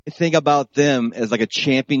think about them as like a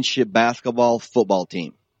championship basketball football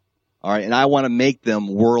team. All right. And I want to make them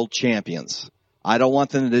world champions. I don't want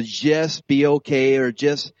them to just be okay or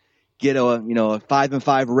just get a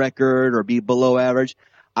 5-5 record or be below average.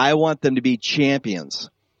 I want them to be champions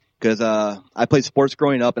because, I played sports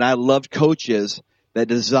growing up and I loved coaches that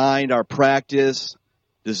designed our practice,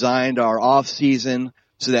 designed our off season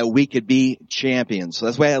so that we could be champions. So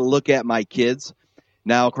that's why I look at my kids.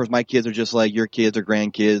 Now, of course, my kids are just like your kids or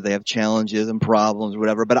grandkids. They have challenges and problems or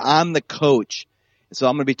whatever, but I'm the coach. So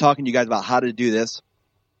I'm going to be talking to you guys about how to do this.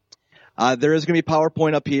 There is going to be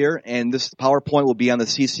PowerPoint up here, and this PowerPoint will be on the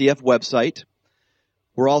CCF website.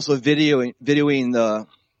 We're also videoing the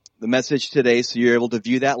message today, so you're able to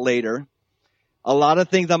view that later. A lot of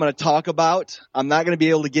things I'm going to talk about, I'm not going to be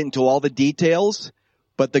able to get into all the details,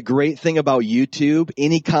 but the great thing about YouTube,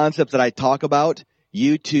 any concept that I talk about,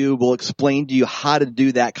 YouTube will explain to you how to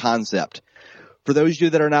do that concept. For those of you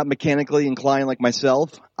that are not mechanically inclined like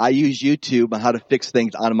myself, I use YouTube on how to fix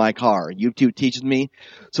things on my car. YouTube teaches me.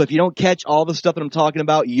 So if you don't catch all the stuff that I'm talking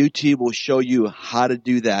about, YouTube will show you how to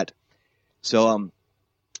do that. So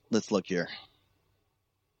let's look here.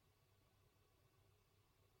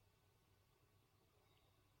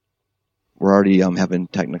 We're already having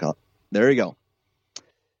technical. There you go.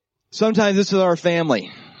 Sometimes this is our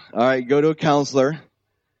family. All right, go to a counselor.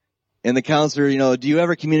 And the counselor, do you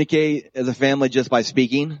ever communicate as a family just by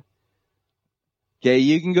speaking? Okay,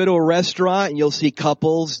 you can go to a restaurant and you'll see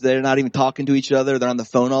couples. They're not even talking to each other. They're on the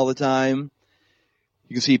phone all the time.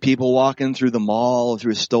 You can see people walking through the mall,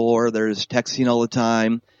 through a store. They're just texting all the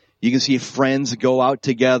time. You can see friends go out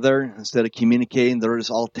together. Instead of communicating, they're just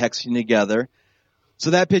all texting together. So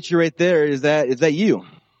that picture right there, is that you?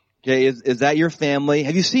 Okay, is that your family?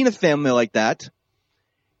 Have you seen a family like that?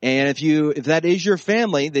 And if that is your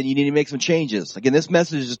family, then you need to make some changes. Again, this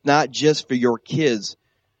message is not just for your kids,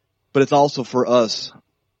 but it's also for us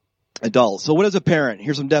adults. So what is a parent?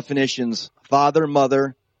 Here's some definitions. Father,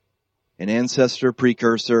 mother, an ancestor,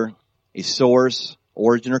 precursor, a source,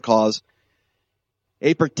 origin or cause,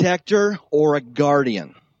 a protector or a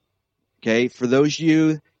guardian. Okay, for those of you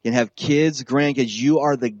who can have kids, grandkids, you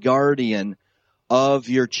are the guardian of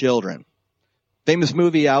your children. Famous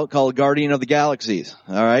movie out called Guardian of the Galaxies.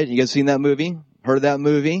 All right. You guys seen that movie? Heard of that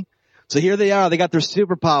movie? So here they are. They got their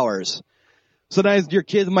superpowers. Sometimes your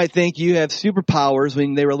kids might think you have superpowers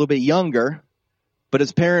when they were a little bit younger. But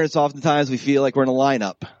as parents, oftentimes we feel like we're in a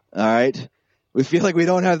lineup. All right. We feel like we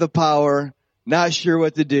don't have the power, not sure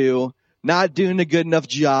what to do, not doing a good enough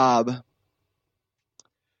job.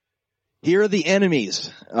 Here are the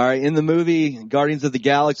enemies. All right. In the movie Guardians of the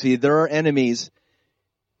Galaxy, there are enemies.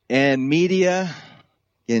 And media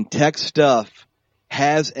and tech stuff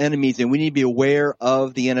has enemies, and we need to be aware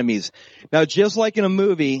of the enemies. Now, just like in a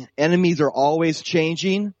movie, enemies are always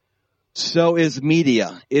changing. So is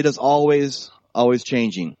media. It is always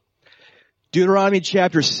changing. Deuteronomy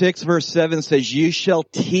chapter 6, verse 7 says, you shall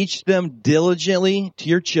teach them diligently to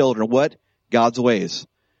your children what? God's ways.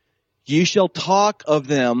 You shall talk of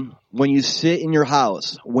them when you sit in your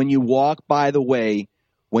house, when you walk by the way,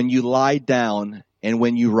 when you lie down, and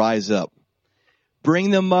when you rise up.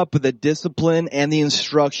 Bring them up with the discipline and the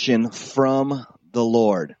instruction from the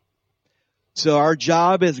Lord. So our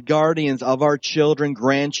job as guardians of our children,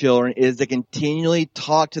 grandchildren, is to continually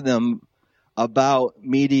talk to them about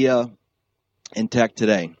media and tech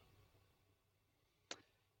today.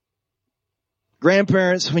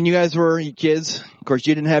 Grandparents, when you guys were kids, of course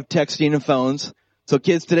you didn't have texting and phones. So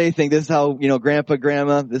kids today think this is how, grandpa,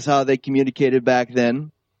 grandma, this is how they communicated back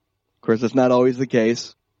then. Of course, that's not always the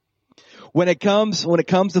case. When it comes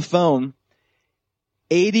to phone,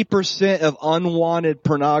 80% of unwanted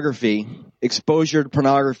pornography, exposure to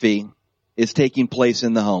pornography, is taking place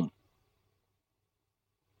in the home.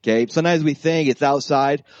 Okay, sometimes we think it's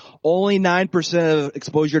outside. Only 9% of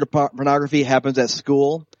exposure to pornography happens at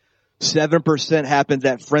school. 7% happens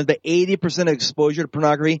at friends, but 80% of exposure to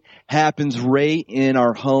pornography happens right in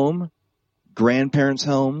our home, grandparents'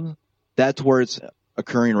 home. That's where it's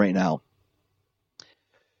occurring right now.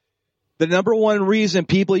 The number one reason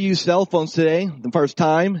people use cell phones today, the first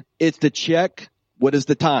time, is to check what is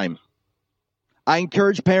the time. I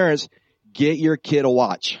encourage parents, get your kid a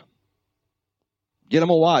watch. Get them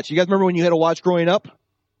a watch. You guys remember when you had a watch growing up?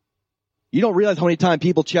 You don't realize how many times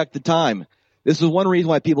people check the time. This is one reason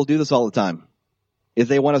why people do this all the time, is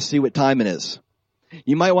they want to see what time it is.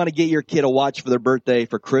 You might want to get your kid a watch for their birthday,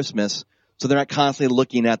 for Christmas, so they're not constantly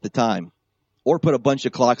looking at the time. Or put a bunch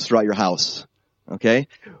of clocks throughout your house. Okay?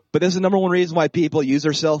 But this is the number one reason why people use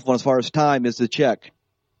their cell phone as far as time is to check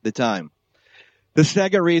the time. The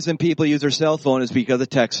second reason people use their cell phone is because of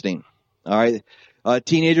texting. All right?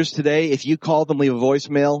 Teenagers today, if you call them, leave a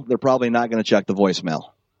voicemail, they're probably not going to check the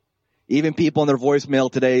voicemail. Even people in their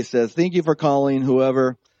voicemail today says, thank you for calling,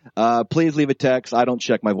 whoever. Please leave a text. I don't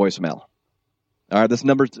check my voicemail. All right, this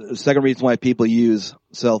second reason why people use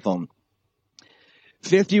cell phone.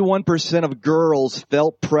 51% of girls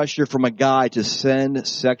felt pressure from a guy to send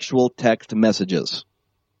sexual text messages.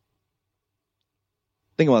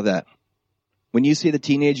 Think about that. When you see the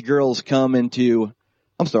teenage girls come into,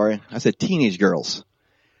 I'm sorry, I said teenage girls.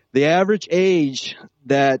 The average age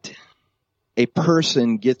that a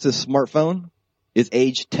person gets a smartphone is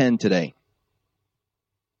age 10 today.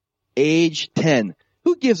 Age 10.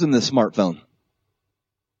 Who gives them the smartphone?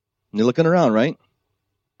 You're looking around, right?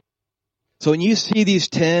 So when you see these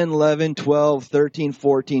 10, 11, 12, 13,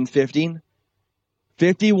 14, 15,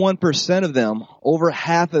 51% of them, over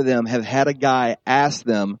half of them have had a guy ask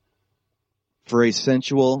them for a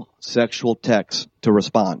sensual sexual text to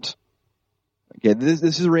respond. Okay,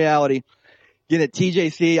 this is reality. Again, at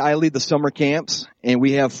TJC, I lead the summer camps, and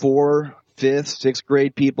we have 4th, 5th, 6th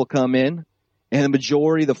grade people come in, and the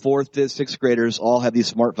majority of the 4th, 5th, 6th graders all have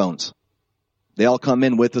these smartphones. They all come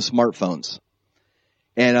in with the smartphones.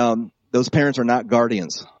 And those parents are not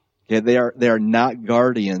guardians. Okay, they are not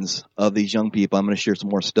guardians of these young people. I'm going to share some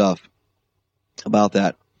more stuff about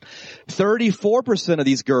that. 34% of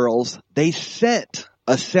these girls, they sent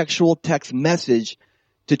a sexual text message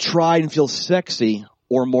to try and feel sexy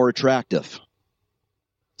or more attractive.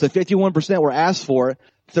 So 51% were asked for it.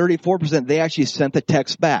 34%, they actually sent the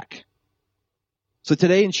text back. So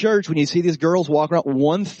today in church, when you see these girls walking around,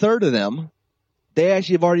 1/3 of them, they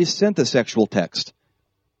actually have already sent the sexual text.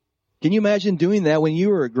 Can you imagine doing that when you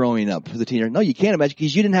were growing up as a teenager? No, you can't imagine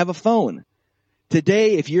because you didn't have a phone.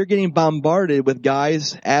 Today, if you're getting bombarded with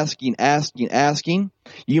guys asking,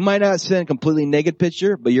 you might not send a completely naked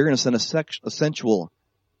picture, but you're going to send a sensual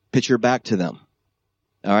picture back to them.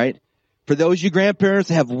 All right? For those of you grandparents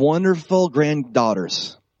that have wonderful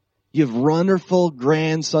granddaughters, you have wonderful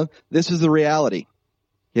grandsons, this is the reality.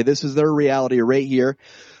 Okay, this is their reality right here.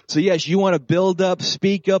 So yes, you want to build up,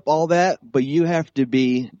 speak up, all that, but you have to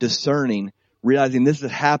be discerning, realizing this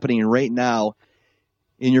is happening right now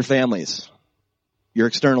in your families, your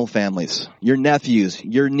external families, your nephews,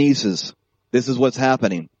 your nieces. This is what's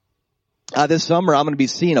happening. This summer, I'm going to be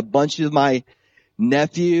seeing a bunch of my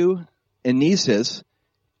nephew and nieces,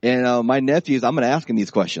 and my nephews, I'm going to ask them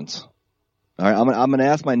these questions. All right, I'm going to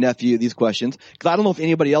ask my nephew these questions because I don't know if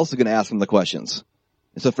anybody else is going to ask him the questions.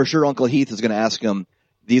 And so for sure, Uncle Heath is going to ask him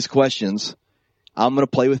these questions. I'm going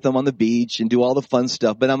to play with them on the beach and do all the fun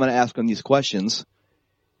stuff, but I'm going to ask them these questions.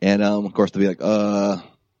 And, of course, they'll be like, because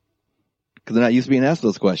they're not used to being asked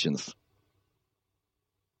those questions.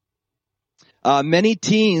 Many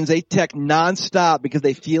teens, they text nonstop because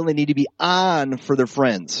they feel they need to be on for their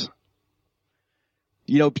friends.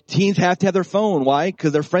 You know, teens have to have their phone. Why?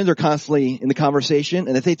 Because their friends are constantly in the conversation.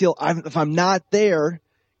 And if they feel, if I'm not there,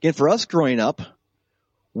 again, for us growing up,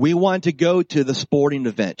 we wanted to go to the sporting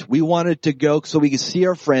event. We wanted to go so we could see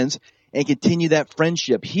our friends and continue that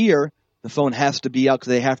friendship. Here, the phone has to be out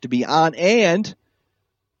because they have to be on, and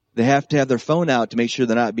they have to have their phone out to make sure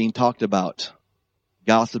they're not being talked about,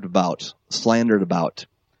 gossiped about, slandered about.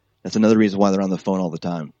 That's another reason why they're on the phone all the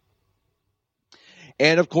time.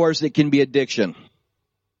 And, of course, it can be addiction.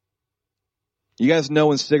 You guys know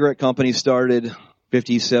when cigarette companies started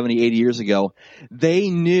 50, 70, 80 years ago, they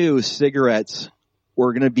knew cigarettes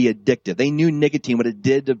were going to be addictive. They knew nicotine, what it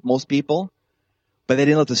did to most people, but they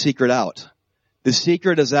didn't let the secret out. The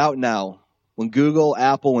secret is out now. When Google,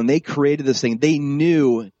 Apple, when they created this thing, they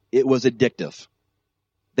knew it was addictive.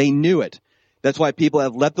 They knew it. That's why people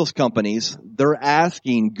have left those companies. They're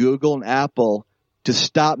asking Google and Apple to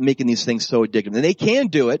stop making these things so addictive. And they can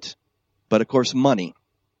do it, but of course money.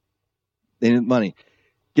 They need money.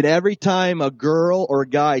 Every time a girl or a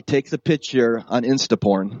guy takes a picture on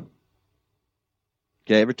Instaporn,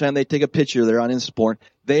 okay, every time they take a picture, they're on Instaporn,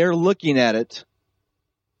 they are looking at it,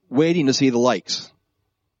 waiting to see the likes.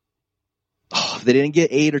 Oh, if they didn't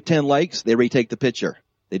get 8 or 10 likes, they retake the picture.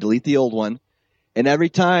 They delete the old one. And every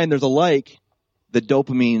time there's a like, the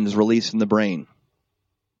dopamine is released in the brain.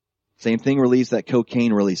 Same thing released that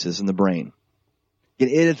cocaine releases in the brain. It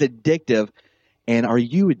is addictive. And are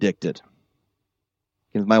you addicted?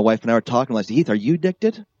 My wife and I were talking. I said, Heath, are you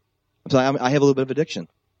addicted? I'm saying, I have a little bit of addiction.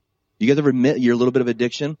 You guys ever admit you're a little bit of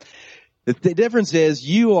addiction? The difference is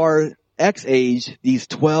you are X age, these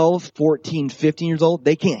 12, 14, 15 years old,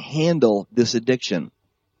 they can't handle this addiction.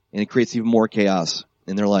 And it creates even more chaos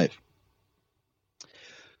in their life.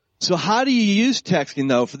 So how do you use texting,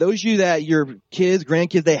 though? For those of you that your kids,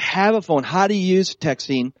 grandkids, they have a phone, how do you use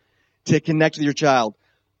texting to connect with your child?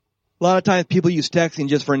 A lot of times people use texting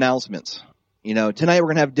just for announcements. Tonight we're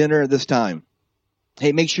going to have dinner at this time.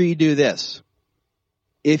 Hey, make sure you do this.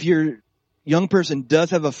 If your young person does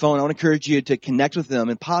have a phone, I want to encourage you to connect with them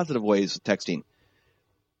in positive ways with texting.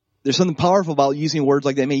 There's something powerful about using words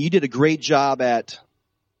like that. Man, you did a great job at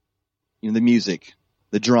the music,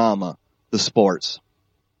 the drama, the sports.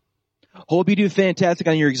 Hope you do fantastic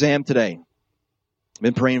on your exam today. I've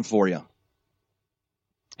been praying for you.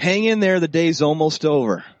 Hang in there. The day's almost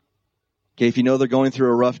over. Okay, if you know they're going through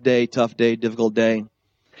a rough day, tough day, difficult day.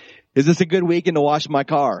 Is this a good weekend to wash my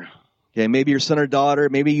car? Okay, maybe your son or daughter,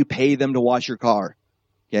 maybe you pay them to wash your car.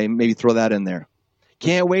 Okay, maybe throw that in there.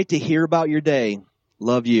 Can't wait to hear about your day.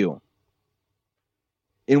 Love you.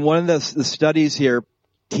 In one of the studies here,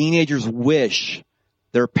 teenagers wish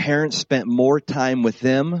their parents spent more time with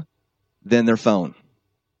them than their phone.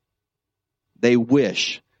 They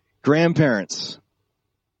wish. Grandparents,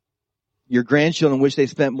 your grandchildren wish they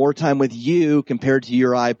spent more time with you compared to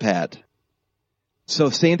your iPad. So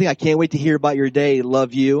same thing, I can't wait to hear about your day.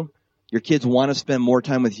 Love you. Your kids want to spend more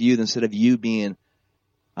time with you instead of you being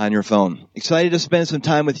on your phone. Excited to spend some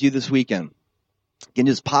time with you this weekend. Again,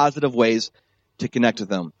 just positive ways to connect with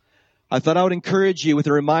them. I thought I would encourage you with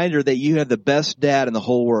a reminder that you have the best dad in the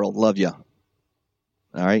whole world. Love you.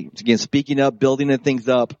 All right. Again, speaking up, building things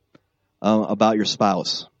up about your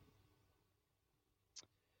spouse.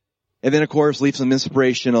 And then, of course, leave some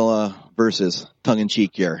inspirational verses, tongue-in-cheek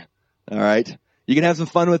here. All right. You can have some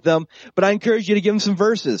fun with them, but I encourage you to give them some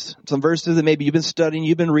verses that maybe you've been studying,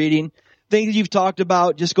 you've been reading, things that you've talked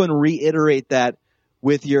about. Just go and reiterate that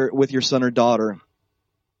with your son or daughter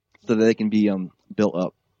so that they can be built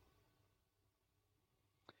up.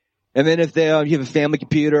 And then if you have a family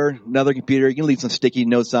computer, another computer, you can leave some sticky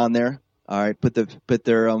notes on there. All right, put their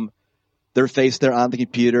face there on the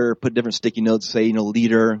computer. Put different sticky notes. Say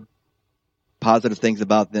leader, positive things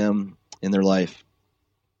about them in their life.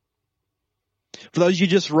 For those of you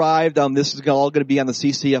who just arrived, this is all going to be on the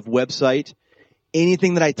CCF website.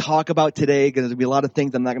 Anything that I talk about today, because there's going to be a lot of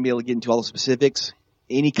things I'm not going to be able to get into all the specifics.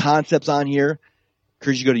 Any concepts on here,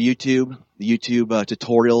 encourage you to go to YouTube, the YouTube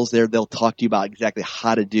tutorials there. They'll talk to you about exactly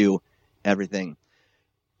how to do everything.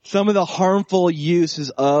 Some of the harmful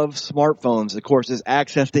uses of smartphones, of course, is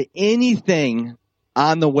access to anything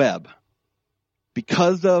on the web.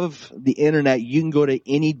 Because of the internet, you can go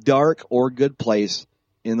to any dark or good place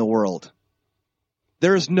in the world.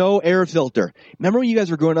 There is no air filter. Remember when you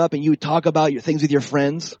guys were growing up and you would talk about your things with your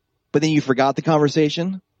friends, but then you forgot the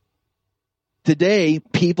conversation? Today,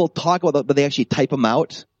 people talk about it, but they actually type them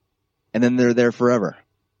out, and then they're there forever.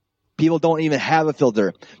 People don't even have a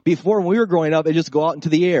filter. Before, when we were growing up, they just go out into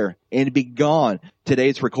the air, and it'd be gone. Today,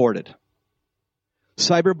 it's recorded.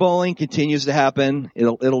 Cyberbullying continues to happen.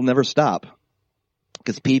 It'll never stop.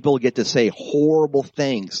 Because people get to say horrible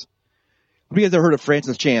things. Have you guys ever heard of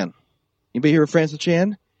Francis Chan? Anybody hear of Francis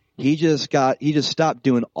Chan? He just stopped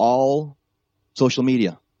doing all social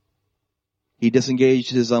media. He disengaged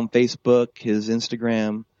his Facebook, his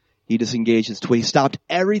Instagram. He disengaged his Twitter. He stopped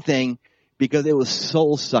everything because it was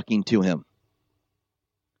soul sucking to him.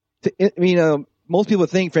 Most people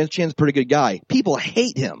think Francis Chan's a pretty good guy. People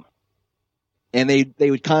hate him. And they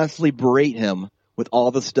would constantly berate him with all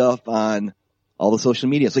the stuff on all the social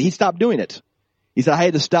media. So he stopped doing it. He said, I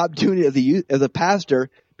had to stop doing it as a pastor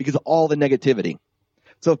because of all the negativity.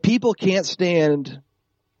 So if people can't stand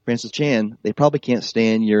Francis Chan, they probably can't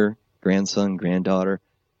stand your grandson, granddaughter,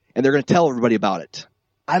 and they're going to tell everybody about it.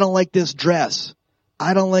 I don't like this dress.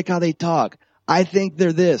 I don't like how they talk. I think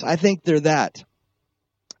they're this. I think they're that.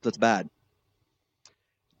 So it's bad.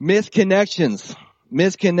 Misconnections.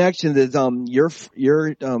 Misconnections is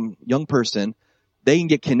your young person, they can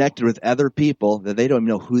get connected with other people that they don't even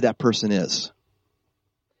know who that person is.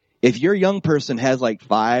 If your young person has like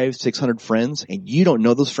 500, 600 friends and you don't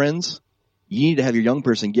know those friends, you need to have your young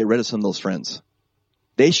person get rid of some of those friends.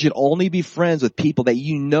 They should only be friends with people that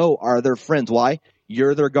you know are their friends. Why?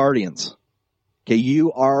 You're their guardians. Okay,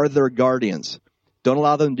 you are their guardians. Don't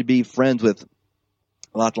allow them to be friends with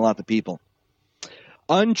lots and lots of people.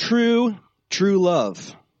 Untrue, true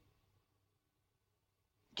love.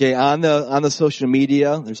 Okay, on the social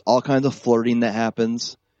media, there's all kinds of flirting that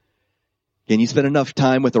happens. Again, you spend enough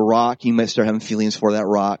time with a rock, you might start having feelings for that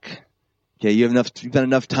rock. Okay, you spend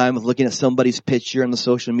enough time with looking at somebody's picture on the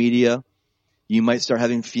social media, you might start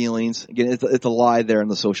having feelings. Again, it's a lie there on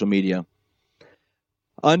the social media.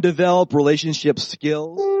 Undeveloped relationship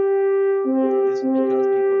skills. This is because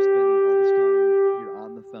people are spending all this time here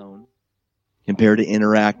on the phone compared to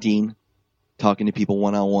interacting, talking to people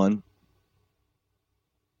one-on-one.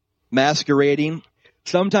 Masquerading.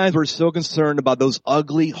 Sometimes we're so concerned about those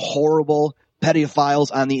ugly, horrible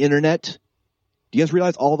pedophiles on the internet. Do you guys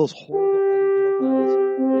realize all those horrible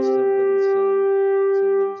pedophiles is somebody's son,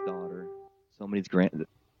 somebody's daughter, somebody's grand?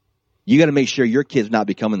 You got to make sure your kid's not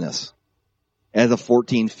becoming this as a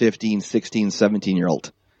 14, 15, 16,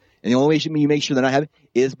 17-year-old. And the only way you make sure they're not having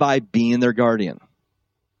is by being their guardian.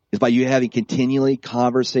 Is by you having continually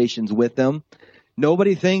conversations with them.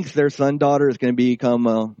 Nobody thinks their son, daughter is going to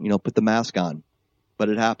become, put the mask on. But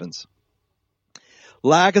it happens.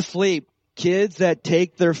 Lack of sleep. Kids that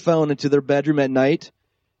take their phone into their bedroom at night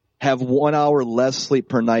have 1 hour less sleep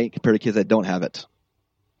per night compared to kids that don't have it.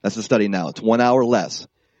 That's the study now. It's 1 hour less.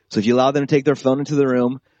 So if you allow them to take their phone into the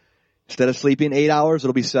room, instead of sleeping 8 hours,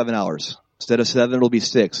 it'll be 7 hours. Instead of 7, it'll be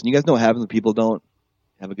 6. And you guys know what happens when people don't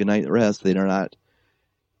have a good night rest. They're not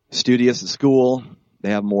studious at school. They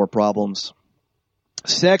have more problems.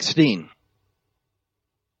 Sexting.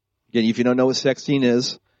 Again, if you don't know what sexting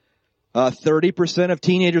is, 30% of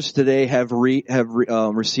teenagers today have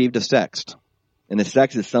received a sext. And a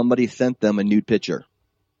sext is somebody sent them a nude picture.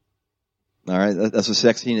 All right, that's what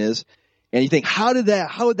sexting is. And you think, how would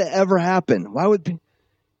that ever happen? Why would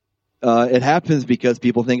it happens because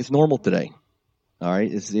people think it's normal today. All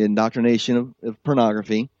right, it's the indoctrination of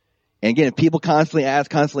pornography. And again, if people constantly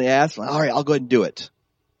ask, all right, I'll go ahead and do it.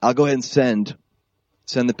 I'll go ahead and send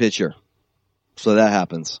the picture. So that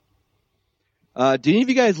happens. Do any of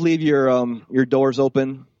you guys leave your doors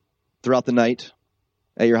open throughout the night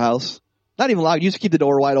at your house? Not even locked. You just keep the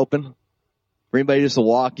door wide open for anybody just to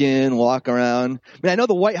walk in, walk around. I mean, I know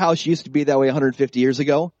the White House used to be that way 150 years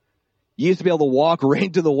ago. You used to be able to walk right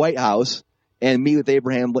into the White House and meet with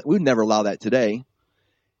Abraham. We would never allow that today.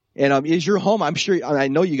 And is your home? I'm sure. I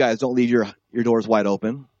know you guys don't leave your doors wide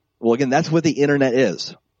open. Well, again, that's what the internet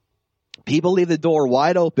is. People leave the door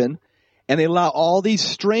wide open, and they allow all these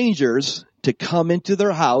strangers to come into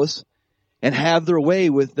their house and have their way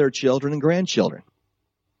with their children and grandchildren.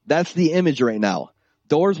 That's the image right now.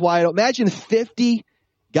 Doors wide open. Imagine 50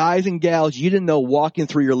 guys and gals you didn't know walking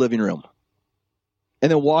through your living room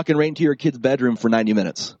and then walking right into your kid's bedroom for 90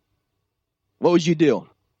 minutes. What would you do?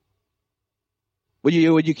 Would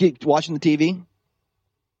you keep watching the TV?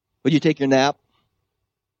 Would you take your nap?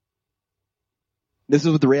 This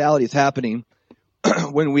is what the reality is happening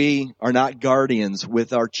when we are not guardians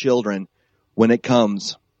with our children when it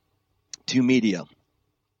comes to media.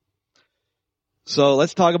 So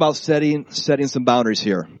let's talk about setting some boundaries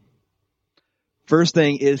here. First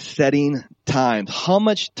thing is setting times. How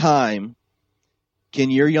much time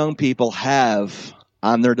can your young people have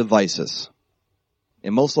on their devices?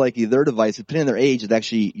 And most likely their device, depending on their age, is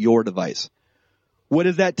actually your device. What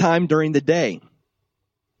is that time during the day?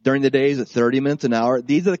 During the day, is it 30 minutes, an hour?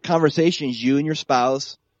 These are the conversations you and your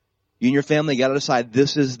spouse, you and your family got to decide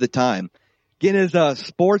this is the time. Again, as a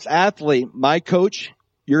sports athlete, my coach,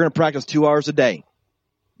 you're going to practice 2 hours a day.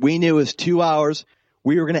 We knew it was 2 hours.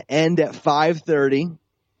 We were going to end at 5:30.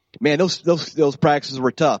 Man, those practices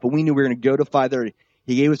were tough, but we knew we were going to go to 5:30.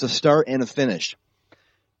 He gave us a start and a finish.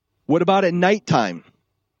 What about at nighttime?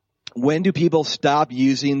 When do people stop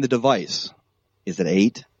using the device? Is it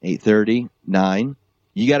 8, 8:30, 9?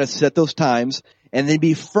 You got to set those times and then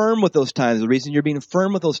be firm with those times. The reason you're being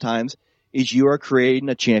firm with those times is you are creating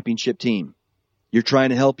a championship team. You're trying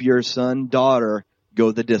to help your son, daughter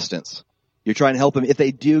go the distance. You're trying to help them. If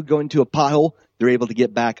they do go into a pothole, they're able to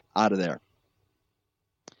get back out of there.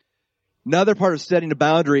 Another part of setting a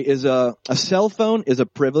boundary is a cell phone is a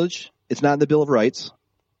privilege. It's not in the Bill of Rights,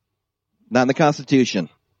 not in the Constitution.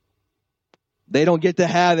 They don't get to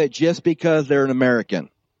have it just because they're an American.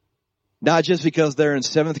 Not just because they're in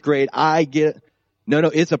 7th grade. No,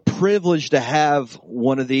 it's a privilege to have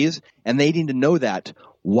one of these, and they need to know that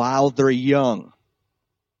while they're young.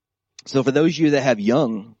 So for those of you that have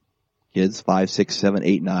young kids, 5, 6, 7,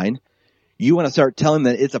 8, 9, you want to start telling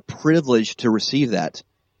them that it's a privilege to receive that.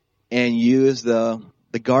 And you as the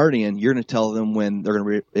guardian, you're going to tell them when they're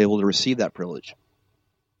going to be able to receive that privilege.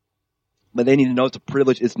 But they need to know it's a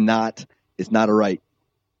privilege. It's not a right.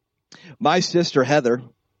 My sister, Heather,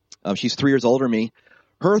 she's 3 years older than me.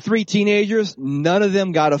 Her 3 teenagers, none of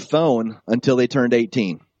them got a phone until they turned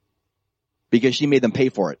 18 because she made them pay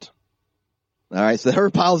for it. All right. So her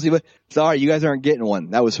policy was, sorry, you guys aren't getting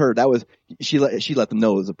one. That was her. She let them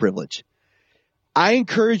know it was a privilege. I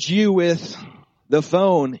encourage you with the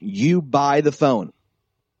phone, you buy the phone.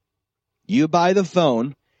 You buy the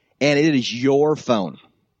phone and it is your phone.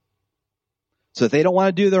 So if they don't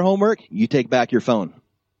want to do their homework, you take back your phone.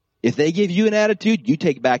 If they give you an attitude, you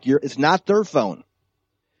take back it's not their phone.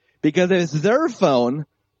 Because if it's their phone,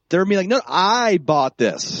 they're going to be like, no, I bought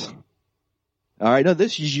this. All right. No,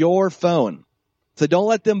 this is your phone. So don't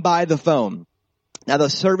let them buy the phone. Now the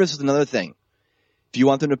service is another thing. If you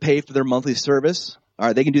want them to pay for their monthly service, all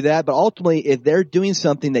right, they can do that. But ultimately, if they're doing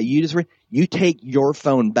something that you take your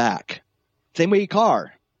phone back. Same way your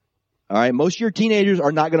car. All right, most of your teenagers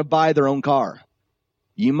are not going to buy their own car.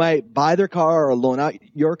 You might buy their car or loan out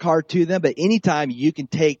your car to them, but anytime you can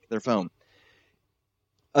take their phone.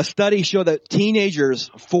 A study showed that teenagers,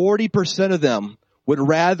 40% of them would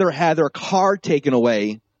rather have their car taken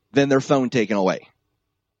away than their phone taken away.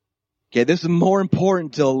 Okay, this is more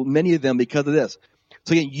important to many of them because of this.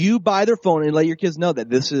 So again, you buy their phone and let your kids know that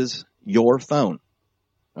this is your phone.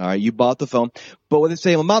 All right, you bought the phone. But when they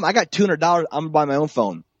say, well, Mom, I got $200, I'm going to buy my own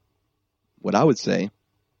phone. What I would say,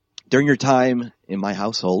 during your time in my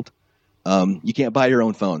household, you can't buy your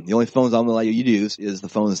own phone. The only phones I'm going to let you use is the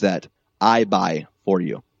phones that I buy for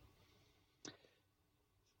you.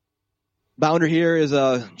 Boundary here is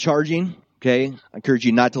charging. Okay, I encourage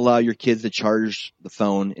you not to allow your kids to charge the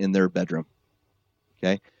phone in their bedroom.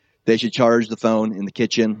 Okay, they should charge the phone in the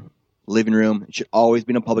kitchen, living room. It should always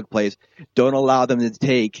be in a public place. Don't allow them to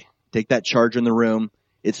take that charger in the room.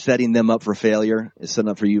 It's setting them up for failure. It's setting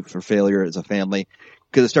up for you for failure as a family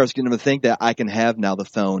because it starts getting them to think that I can have now the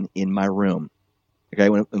phone in my room. Okay,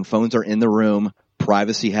 when phones are in the room,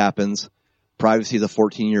 privacy happens. Privacy as a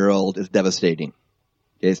 14-year-old is devastating.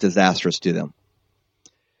 Okay, it's disastrous to them.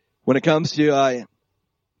 When it comes to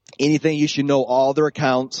anything, you should know all their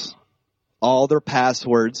accounts, all their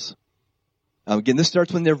passwords. Again, this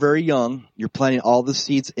starts when they're very young. You're planting all the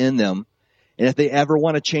seeds in them. And if they ever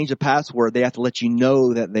want to change a password, they have to let you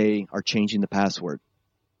know that they are changing the password.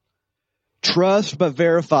 Trust but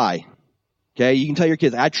verify. Okay, you can tell your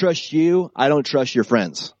kids, I trust you, I don't trust your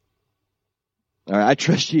friends. All right, I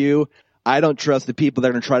trust you, I don't trust the people that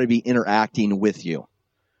are going to try to be interacting with you.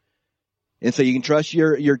 And so you can trust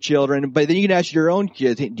your children, but then you can ask your own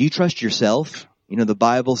kids, hey, do you trust yourself? You know, the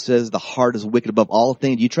Bible says the heart is wicked above all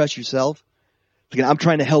things. Do you trust yourself? Again, I'm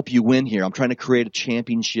trying to help you win here. I'm trying to create a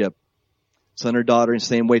championship. Son or daughter, in the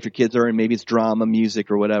same way if your kids are in, maybe it's drama, music,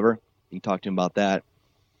 or whatever. You can talk to them about that.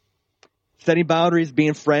 Setting boundaries,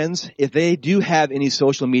 being friends. If they do have any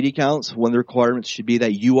social media accounts, one of the requirements should be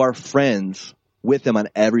that you are friends with them on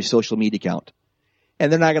every social media account.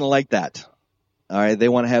 And they're not going to like that. All right, they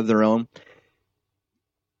want to have their own.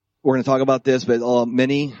 We're going to talk about this, but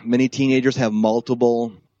many teenagers have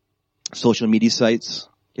multiple social media sites.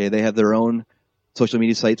 Okay, they have their own social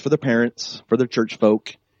media sites for their parents, for their church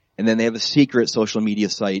folk, and then they have a secret social media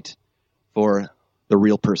site for the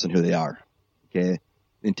real person who they are. Okay,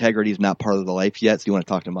 integrity is not part of the life yet, so you want to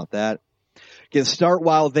talk to them about that. Okay, start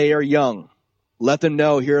while they are young. Let them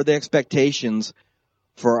know here are the expectations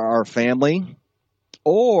for our family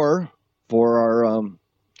or for our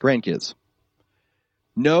grandkids.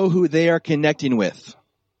 Know who they are connecting with.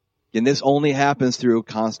 And this only happens through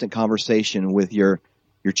constant conversation with your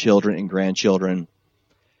children and grandchildren.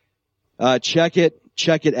 Check it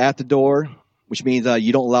at the door, which means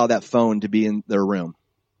you don't allow that phone to be in their room.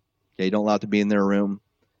 Okay, you don't allow it to be in their room.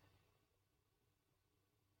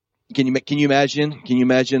 Can you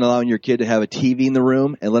imagine allowing your kid to have a TV in the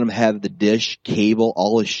room and let them have the dish, cable,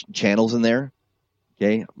 all the channels in there?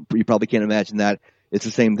 Okay, you probably can't imagine that. It's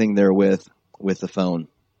the same thing there with the phone.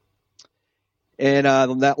 And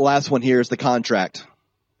that last one here is the contract.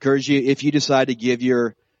 Encourage you, if you decide to give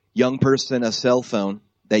your young person a cell phone,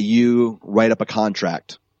 that you write up a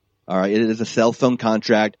contract. All right, it is a cell phone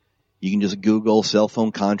contract. You can just Google cell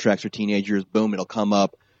phone contracts for teenagers. Boom, it'll come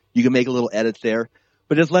up. You can make a little edit there,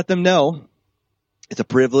 but just let them know it's a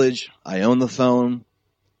privilege. I own the phone.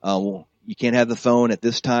 You can't have the phone at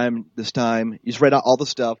this time. You just write out all the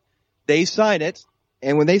stuff. They sign it.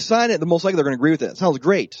 And when they sign it, the most likely they're going to agree with it. It sounds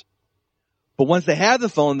great. But once they have the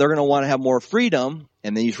phone, they're going to want to have more freedom,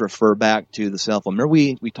 and then you just refer back to the cell phone.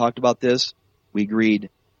 Remember we talked about this? We agreed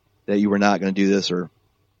that you were not going to do this or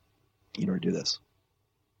you never do this.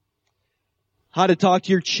 How to talk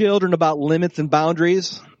to your children about limits and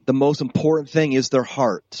boundaries. The most important thing is their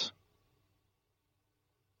heart.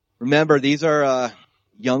 Remember, these are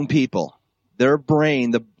young people. Their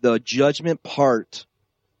brain, the judgment part,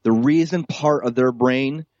 the reason part of their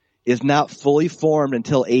brain is not fully formed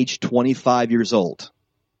until age 25 years old.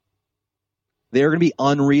 They're going to be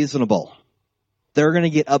unreasonable. They're going to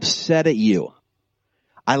get upset at you.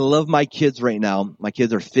 I love my kids right now. My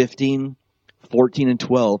kids are 15, 14, and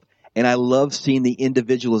 12, and I love seeing the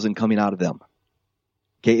individualism coming out of them.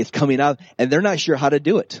 Okay, it's coming out, and they're not sure how to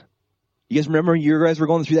do it. You guys remember you guys were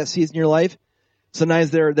going through that season in your life?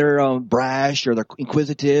 Sometimes they're brash or they're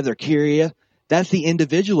inquisitive, they're curious. That's the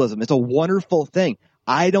individualism. It's a wonderful thing.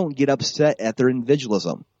 I don't get upset at their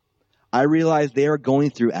individualism. I realize they are going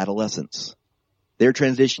through adolescence. They're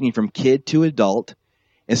transitioning from kid to adult,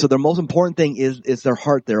 And so the most important thing is their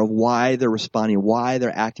heart there of why they're responding, why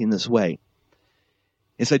they're acting this way.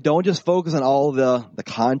 And so don't just focus on all the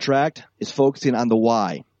contract. It's focusing on the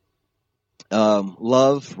why.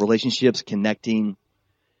 Love, relationships, connecting,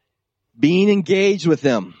 being engaged with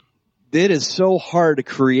them. It is so hard to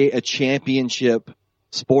create a championship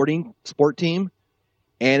sport team,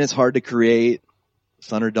 and it's hard to create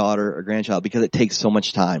son or daughter or grandchild because it takes so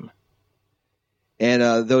much time. And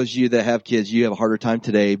those of you that have kids, you have a harder time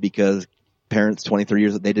today because parents 20, 30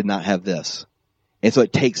 years, they did not have this. And so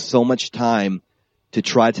it takes so much time to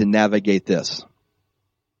try to navigate this.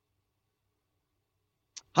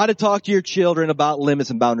 How to talk to your children about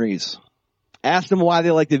limits and boundaries. Ask them why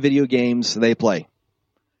they like the video games they play.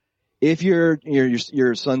 If your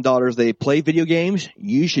son, daughters, they play video games,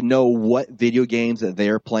 you should know what video games that they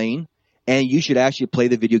are playing, and you should actually play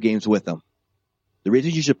the video games with them. The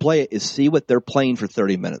reason you should play it is see what they're playing for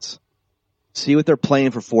 30 minutes. See what they're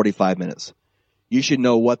playing for 45 minutes. You should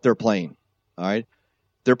know what they're playing. All right?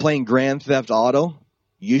 They're playing Grand Theft Auto.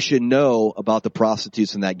 You should know about the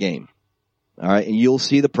prostitutes in that game. All right? And you'll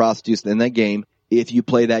see the prostitutes in that game if you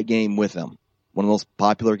play that game with them. One of the most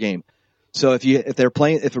popular games. So if they're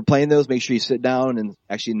playing those, make sure you sit down and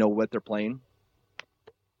actually know what they're playing.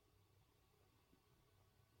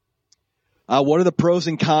 What are the pros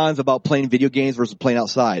and cons about playing video games versus playing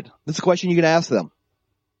outside? This is a question you can ask them.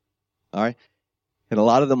 All right. And a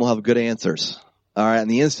lot of them will have good answers. All right. On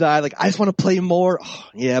the inside, like, I just want to play more. Oh,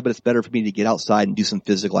 yeah, but it's better for me to get outside and do some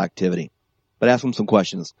physical activity. But ask them some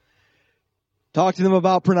questions. Talk to them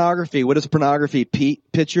about pornography. What is pornography?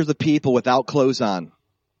 Pictures of people without clothes on.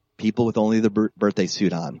 People with only the birthday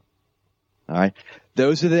suit on. All right.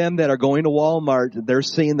 Those of them that are going to Walmart, they're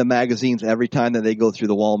seeing the magazines every time that they go through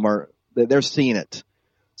the Walmart. They're seeing it.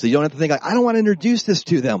 So you don't have to think like, I don't want to introduce this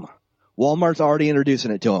to them. Walmart's already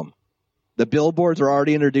introducing it to them. The billboards are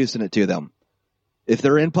already introducing it to them. If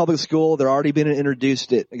they're in public school, they're already being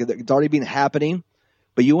introduced it. It's already been happening.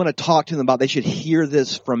 But you want to talk to them about, they should hear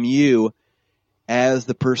this from you as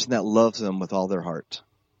the person that loves them with all their heart.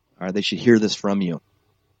 All right. They should hear this from you.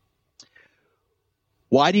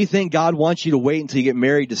 Why do you think God wants you to wait until you get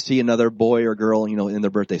married to see another boy or girl, in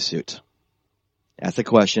their birthday suit? That's the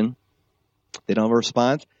question. They don't have a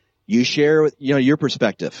response. You share, your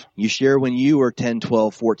perspective. You share when you were 10,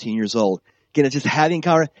 12, 14 years old. Again, it's just having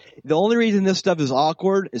the only reason this stuff is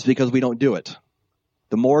awkward is because we don't do it.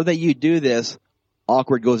 The more that you do this,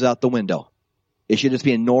 awkward goes out the window. It should just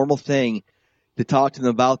be a normal thing to talk to them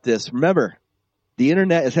about this. Remember, the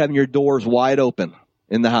internet is having your doors wide open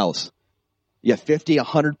in the house. You have 50,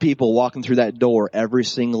 100 people walking through that door every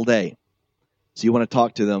single day. So you want to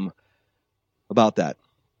talk to them about that.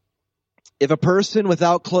 If a person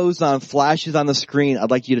without clothes on flashes on the screen, I'd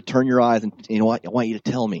like you to turn your eyes and, I want you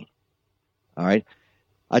to tell me. All right.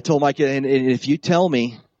 I told my kid, and if you tell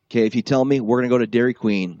me, we're going to go to Dairy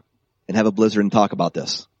Queen and have a blizzard and talk about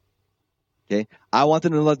this. Okay. I want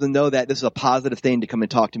them to let them know that this is a positive thing to come and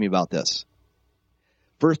talk to me about this.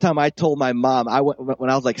 First time I told my mom, when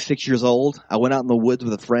I was like 6 years old, I went out in the woods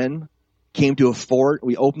with a friend, came to a fort.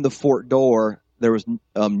 We opened the fort door. There was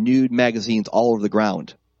nude magazines all over the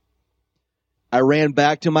ground. I ran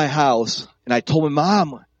back to my house and I told my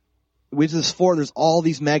mom, we went to this fort. There's all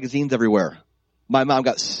these magazines everywhere. My mom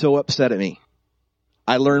got so upset at me.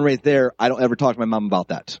 I learned right there, I don't ever talk to my mom about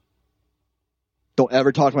that. Don't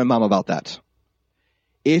ever talk to my mom about that.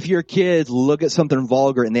 If your kids look at something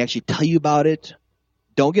vulgar and they actually tell you about it,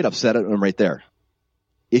 don't get upset at them right there.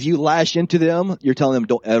 If you lash into them, you're telling them,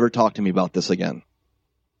 don't ever talk to me about this again.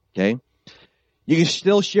 Okay? You can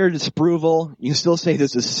still share disapproval. You can still say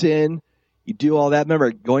this is sin. You do all that.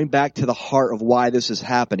 Remember, going back to the heart of why this is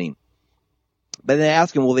happening. But then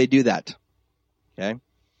ask them, will they do that? Okay?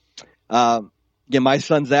 Again, my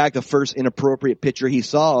son Zach, the first inappropriate picture he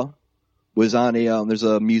saw was on there's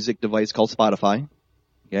a music device called Spotify.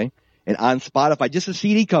 Okay? And on Spotify, just the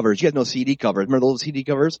CD covers. You guys know CD covers. Remember those CD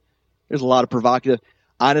covers? There's a lot of provocative.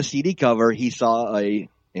 On a CD cover, he saw a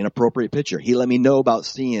inappropriate picture. He let me know about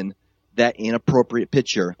seeing that inappropriate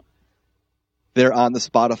picture there on the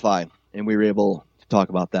Spotify, and we were able to talk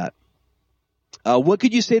about that. What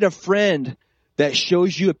could you say to a friend that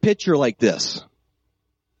shows you a picture like this?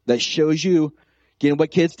 That shows you, again, what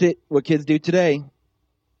kids do today.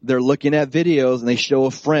 They're looking at videos and they show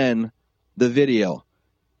a friend the video.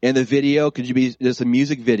 And the video could be just a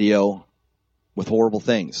music video with horrible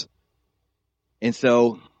things. And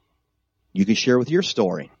so you can share with your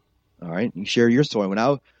story. All right. You can share your story.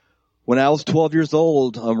 When I was 12 years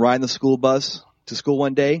old, I'm riding the school bus to school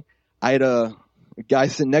one day. I had a guy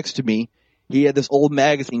sitting next to me. He had this old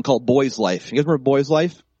magazine called Boy's Life. You guys remember Boy's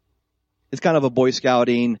Life? It's kind of a Boy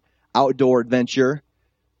Scouting outdoor adventure.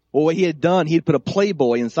 Well, what he had done, he had put a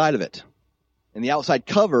Playboy inside of it. And the outside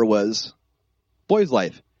cover was Boy's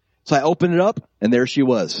Life. So I opened it up, and there she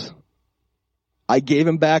was. I gave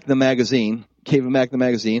him back the magazine,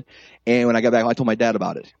 and when I got back, I told my dad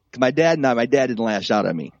about it. Because my dad didn't lash out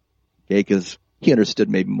at me, okay, because he understood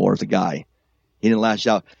maybe more as a guy. He didn't lash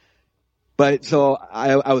out. But so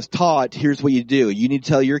I was taught, here's what you do. You need to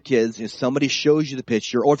tell your kids, if somebody shows you the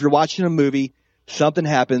picture, or if you're watching a movie, something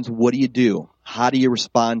happens, what do? How do you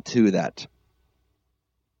respond to that?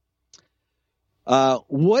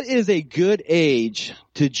 What is a good age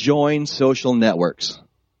to join social networks?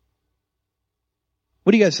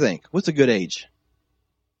 What do you guys think? What's a good age?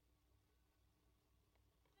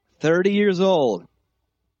 30 years old.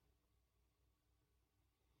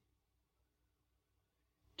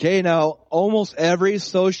 Okay, now almost every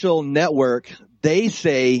social network, they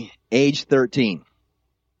say age 13.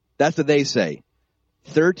 That's what they say.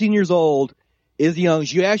 13 years old is the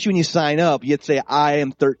youngest. You actually, when you sign up, you'd say, I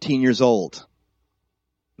am 13 years old.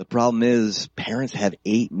 The problem is parents have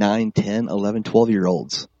 8, 9, 10, 11,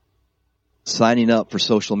 12-year-olds signing up for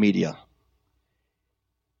social media.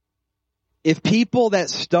 If people that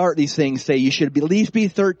start these things say you should at least be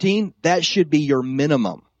 13, that should be your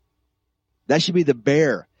minimum. That should be the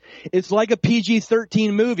bare. It's like a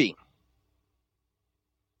PG-13 movie.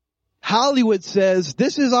 Hollywood says,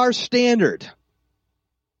 this is our standard.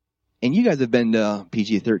 And you guys have been to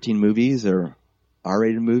PG-13 movies or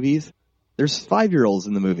R-rated movies. There's 5-year-olds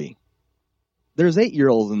in the movie. There's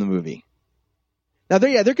 8-year-olds in the movie. Now,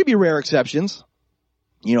 there could be rare exceptions.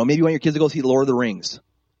 You know, maybe you want your kids to go see Lord of the Rings.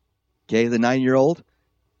 Okay, the 9-year-old.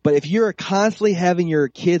 But if you're constantly having your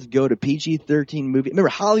kids go to PG-13 movie, remember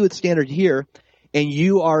Hollywood standard here, and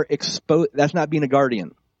you are exposed, that's not being a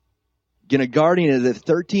guardian. Being a guardian is if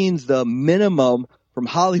 13's the minimum from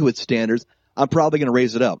Hollywood standards, I'm probably going to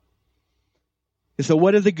raise it up. And so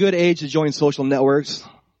what is a good age to join social networks?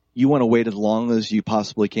 You want to wait as long as you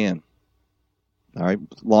possibly can. All right,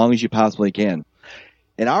 as long as you possibly can.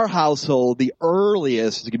 In our household, the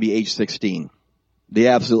earliest is going to be age 16. The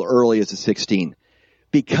absolute earliest is 16.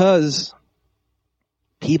 Because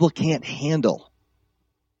people can't handle.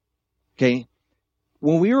 Okay?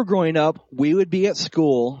 When we were growing up, we would be at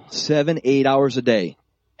school 7, 8 hours a day,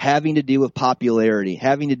 having to deal with popularity,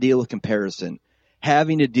 having to deal with comparison,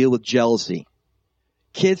 having to deal with jealousy.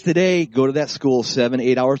 Kids today go to that school 7,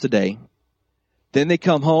 8 hours a day. Then they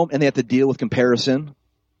come home and they have to deal with comparison.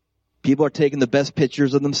 People are taking the best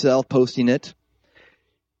pictures of themselves, posting it.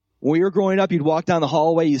 When we were growing up, you'd walk down the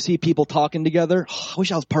hallway, you see people talking together. Oh, I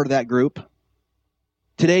wish I was part of that group.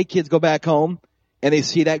 Today, kids go back home and they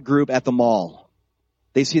see that group at the mall.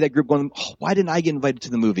 They see that group going, oh, why didn't I get invited to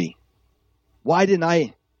the movie? Why didn't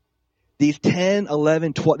I? These 10,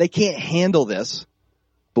 11, 12, they can't handle this.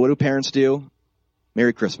 But what do parents do?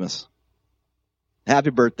 Merry Christmas. Happy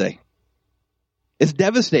birthday. It's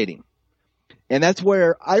devastating. And that's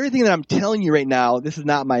where everything that I'm telling you right now, this is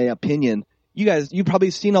not my opinion. You guys, you've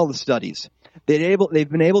probably seen all the studies. They've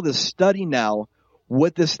been able to study now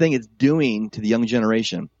what this thing is doing to the young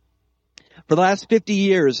generation. For the last 50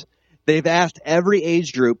 years, they've asked every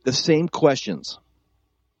age group the same questions.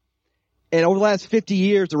 And over the last 50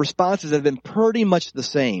 years, the responses have been pretty much the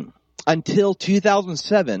same. Until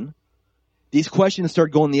 2007, these questions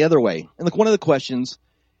started going the other way. And look, one of the questions,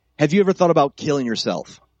 have you ever thought about killing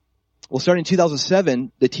yourself? Well, starting in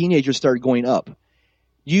 2007, the teenagers started going up.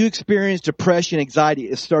 You experienced depression, anxiety,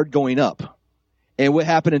 it started going up. And what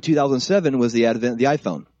happened in 2007 was the advent of the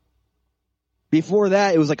iPhone. Before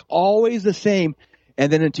that, it was like always the same.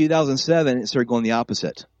 And then in 2007, it started going the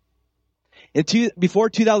opposite. Before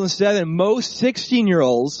 2007, most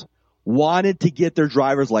 16-year-olds wanted to get their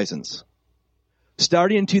driver's license.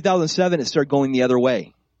 Starting in 2007, it started going the other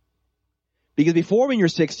way. Because before when you're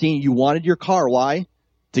 16, you wanted your car. Why?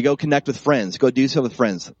 To go connect with friends, go do stuff with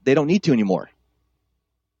friends. They don't need to anymore.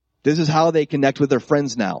 This is how they connect with their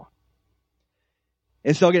friends now.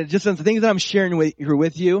 And so again, just some things that I'm sharing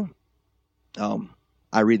with you,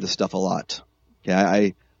 I read this stuff a lot.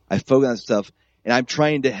 Okay, I focus on stuff, and I'm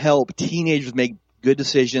trying to help teenagers make good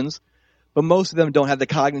decisions, but most of them don't have the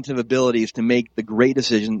cognitive abilities to make the great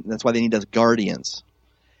decision. That's why they need us guardians.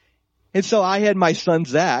 And so I had my son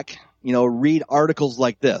Zach, read articles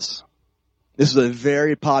like this. This is a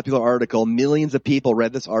very popular article. Millions of people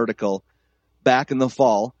read this article back in the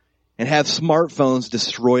fall, and have smartphones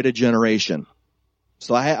destroyed a generation.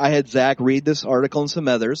 So I had Zach read this article and some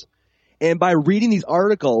others. And by reading these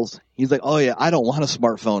articles, he's like, oh yeah, I don't want a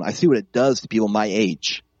smartphone. I see what it does to people my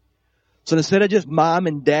age. So instead of just mom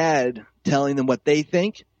and dad telling them what they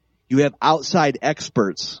think, you have outside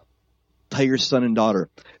experts Tell your son and daughter.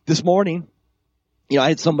 This morning, I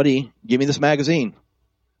had somebody give me this magazine,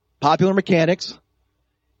 Popular Mechanics,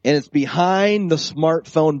 and it's behind the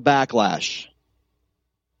smartphone backlash.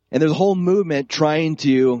 And there's a whole movement trying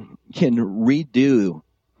to redo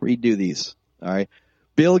these. All right.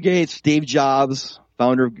 Bill Gates, Steve Jobs,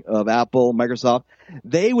 founder of Apple, Microsoft,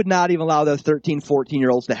 they would not even allow those 13,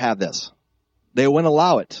 14-year-olds to have this. They wouldn't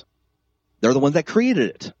allow it. They're the ones that created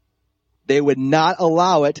it. They would not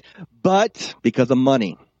allow it, but because of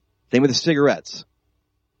money. Same with the cigarettes.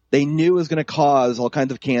 They knew it was going to cause all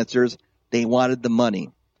kinds of cancers. They wanted the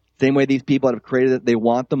money. Same way these people that have created it, they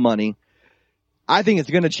want the money. I think it's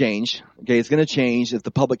going to change. Okay, it's going to change if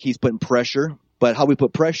the public keeps putting pressure. But how we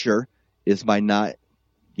put pressure is by not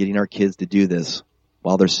getting our kids to do this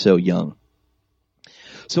while they're so young.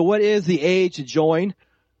 So what is the age to join?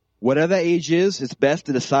 Whatever that age is, it's best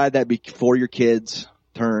to decide that before your kids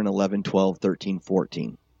turn 11, 12, 13,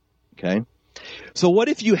 14. Okay? So what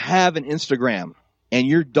if you have an Instagram and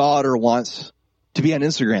your daughter wants to be on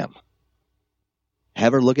Instagram?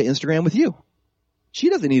 Have her look at Instagram with you. She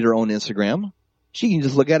doesn't need her own Instagram. She can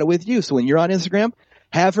just look at it with you. So when you're on Instagram,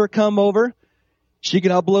 have her come over. She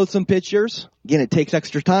can upload some pictures. Again, it takes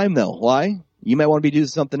extra time though. Why? You might want to be doing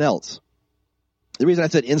something else. The reason I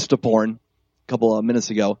said Instaporn a couple of minutes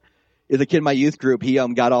ago is a kid in my youth group. He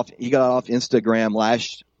got off Instagram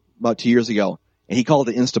about 2 years ago, and he called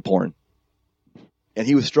it Instaporn. And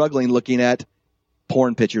he was struggling looking at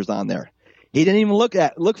porn pictures on there. He didn't even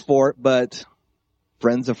look for it, but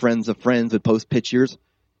friends of friends of friends would post pictures,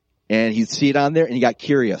 and he'd see it on there, and he got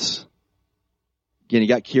curious. Again, he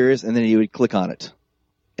got curious, and then he would click on it.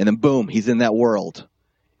 And then boom, he's in that world.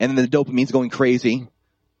 And then the dopamine's going crazy.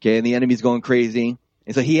 Okay, and the enemy's going crazy.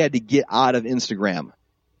 And so he had to get out of Instagram.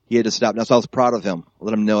 He had to stop. That's why I was proud of him. I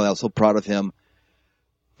let him know I was so proud of him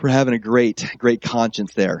for having a great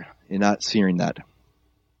conscience there and not searing that.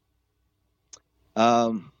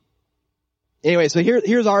 Anyway, so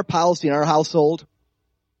here's our policy in our household.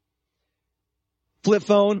 Flip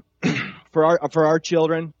phone for our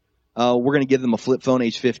children. We're going to give them a flip phone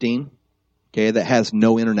age 15. Okay, that has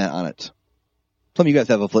no internet on it. Some of you guys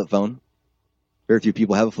have a flip phone. Very few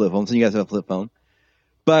people have a flip phone. Some of you guys have a flip phone.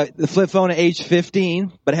 But the flip phone at age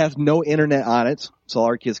 15, but it has no internet on it. So all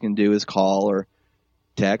our kids can do is call or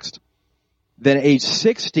text. Then at age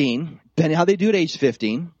 16, depending how they do at age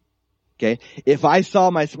 15, okay, if I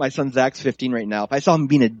saw my son Zach's 15 right now, if I saw him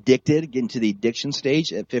being addicted, getting to the addiction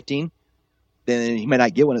stage at 15, then he might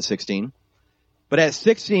not get one at 16. But at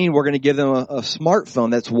 16, we're going to give them a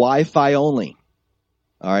smartphone that's Wi-Fi only.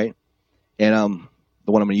 All right. And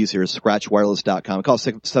the one I'm going to use here is scratchwireless.com. It costs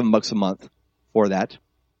 $7 a month for that.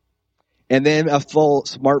 And then a full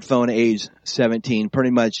smartphone age 17, pretty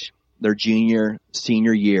much their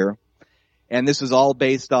senior year. And this is all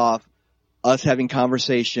based off us having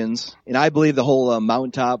conversations. And I believe the whole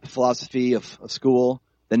mountaintop philosophy of school,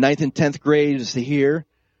 the 9th and 10th grade is here.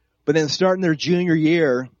 But then starting their junior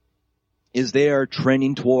year is they are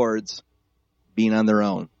trending towards being on their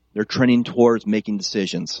own. They're trending towards making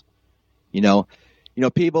decisions.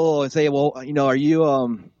 People say, well, are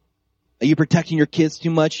you protecting your kids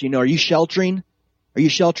too much? Are you sheltering? Are you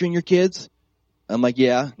sheltering your kids? I'm like,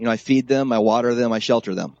 yeah. I feed them, I water them, I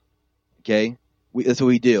shelter them. Okay? That's what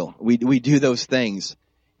we do. We do those things.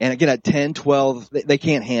 And again, at 10, 12, they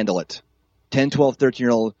can't handle it. 10, 12,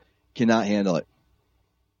 13-year-old cannot handle it.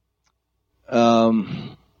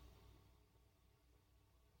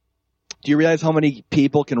 Do you realize how many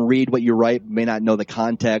people can read what you write, may not know the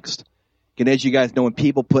context? And as you guys know, when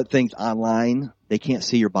people put things online, they can't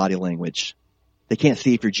see your body language. They can't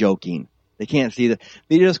see if you're joking. They can't see that.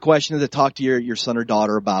 They just questions to talk to your son or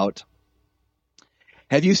daughter about.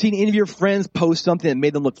 Have you seen any of your friends post something that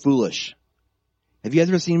made them look foolish? Have you guys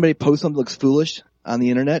ever seen anybody post something that looks foolish on the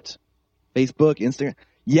internet? Facebook, Instagram?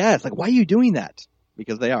 Yes. Like, why are you doing that?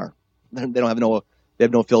 Because they are. They have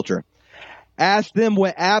no filter. Ask them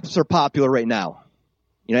what apps are popular right now.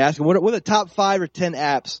 Ask them what are the top 5 or 10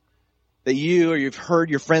 apps that you've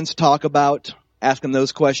heard your friends talk about. Ask them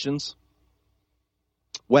those questions.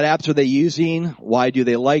 What apps are they using? Why do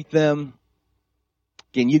they like them?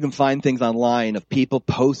 Again, you can find things online. If people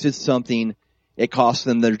posted something, it costs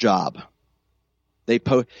them their job.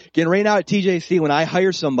 Again, right now at TJC, when I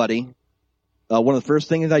hire somebody, one of the first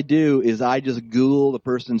things I do is I just Google the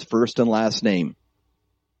person's first and last name.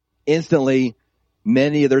 Instantly,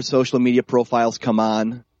 many of their social media profiles come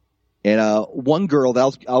on. And one girl,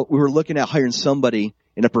 we were looking at hiring somebody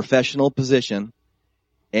in a professional position,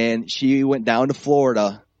 and she went down to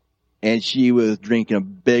Florida, and she was drinking a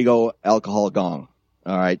big old alcohol gong.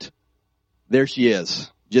 All right. There she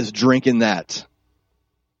is, just drinking that.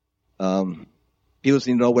 People just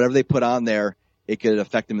need to know whatever they put on there, it could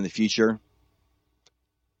affect them in the future.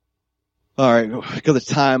 All right, because of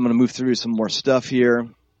time, I'm going to move through some more stuff here.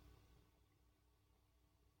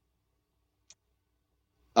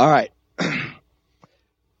 All right.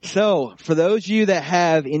 So, for those of you that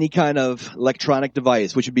have any kind of electronic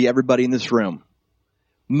device, which would be everybody in this room,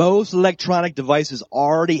 most electronic devices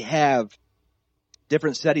already have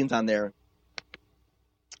different settings on there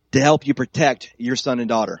to help you protect your son and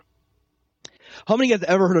daughter. How many of you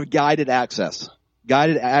guys ever heard of guided access?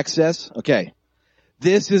 Guided access? Okay.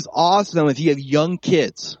 This is awesome if you have young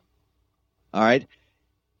kids. All right.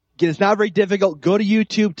 Again, it's not very difficult. Go to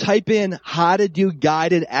YouTube, type in how to do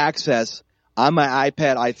guided access on my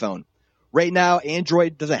iPad, iPhone. Right now,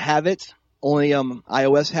 Android doesn't have it. Only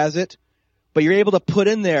iOS has it. But you're able to put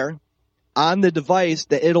in there on the device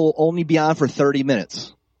that it'll only be on for 30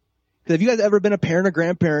 minutes. Because have you guys ever been a parent or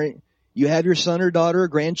grandparent? You have your son or daughter or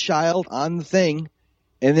grandchild on the thing,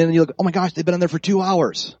 and then you look, oh my gosh, they've been on there for 2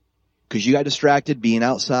 hours. Because you got distracted being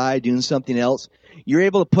outside, doing something else. You're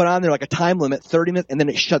able to put on there like a time limit, 30 minutes, and then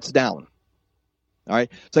it shuts down. All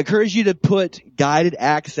right? So I encourage you to put guided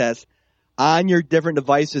access on your different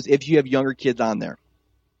devices if you have younger kids on there.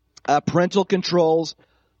 Parental controls.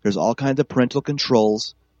 There's all kinds of parental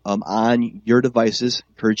controls on your devices.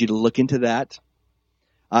 Encourage you to look into that.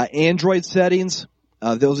 Android settings.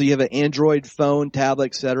 Those of you who have an Android phone, tablet,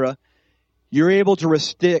 etc. You're able to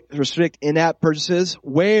restrict in-app purchases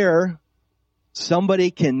where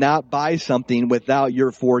somebody cannot buy something without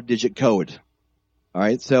your 4-digit code. All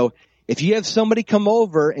right. So if you have somebody come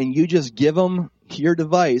over and you just give them your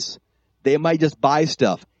device, they might just buy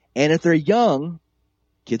stuff. And if they're young,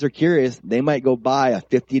 kids are curious, they might go buy a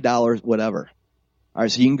 $50 whatever. All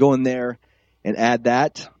right, so you can go in there and add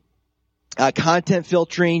that. Content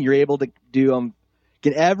filtering, you're able to do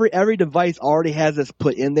every device already has this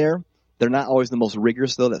put in there. They're not always the most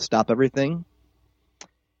rigorous though that stop everything.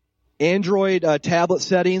 Android tablet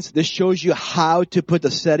settings. This shows you how to put the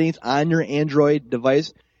settings on your Android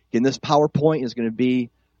device. Again, this PowerPoint is going to be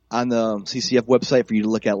on the CCF website for you to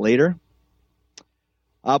look at later.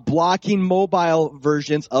 Blocking mobile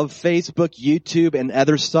versions of Facebook, YouTube, and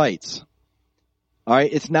other sites. All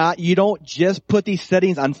right, it's not, you don't just put these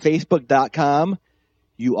settings on Facebook.com.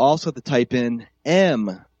 You also have to type in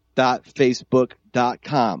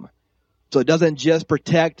m.facebook.com. So it doesn't just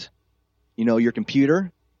protect, your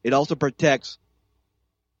computer. It also protects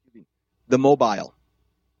the mobile.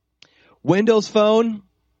 Windows Phone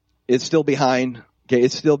is still behind. Okay,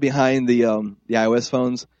 it's still behind the iOS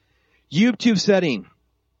phones. YouTube setting.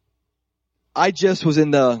 I just was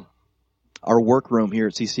in our workroom here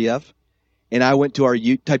at CCF, and I went to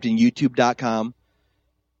typed in youtube.com.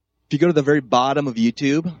 If you go to the very bottom of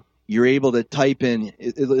YouTube, you're able to type in,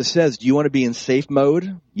 it says, do you want to be in safe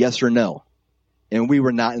mode? Yes or no? And we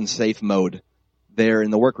were not in safe mode there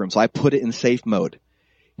in the workroom, so I put it in safe mode.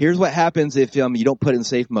 Here's what happens if you don't put it in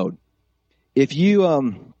safe mode. If you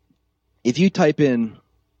type in,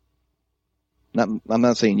 I'm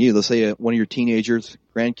not saying you, let's say one of your teenagers,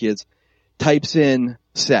 grandkids, types in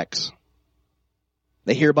sex.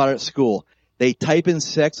 They hear about it at school. They type in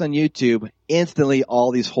sex on YouTube, instantly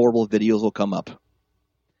all these horrible videos will come up.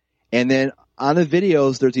 And then on the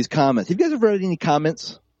videos, there's these comments. Have you guys ever read any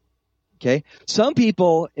comments? Okay. Some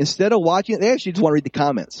people, instead of watching it, they actually just want to read the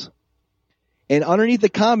comments. And underneath the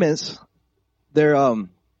comments,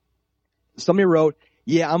 somebody wrote,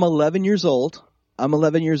 yeah, I'm 11 years old,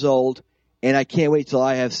 and I can't wait till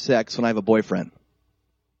I have sex when I have a boyfriend.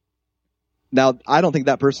 Now, I don't think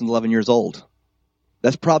that person's 11 years old.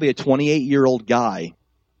 That's probably a 28-year-old guy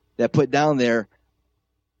that put down there,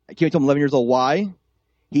 I can't wait till I'm 11 years old. Why?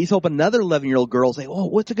 He's hoping another 11-year-old girl will say, oh,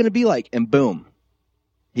 what's it going to be like? And boom,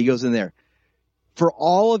 he goes in there. For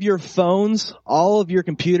all of your phones, all of your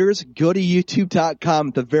computers, go to youtube.com.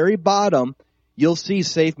 At the very bottom, you'll see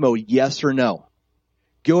safe mode, yes or no.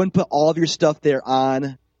 Go and put all of your stuff there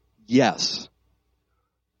on yes.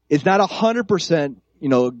 It's not 100%,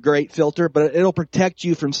 great filter, but it'll protect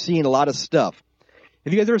you from seeing a lot of stuff.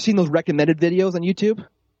 Have you guys ever seen those recommended videos on YouTube?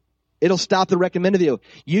 It'll stop the recommended video.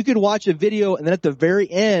 You could watch a video and then at the very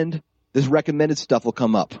end, this recommended stuff will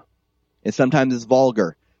come up. And sometimes it's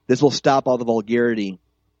vulgar. This will stop all the vulgarity.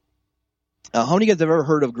 How many of you guys have ever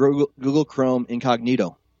heard of Google Chrome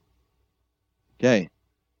Incognito? Okay.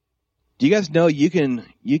 Do you guys know you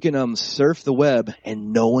can surf the web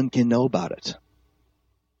and no one can know about it?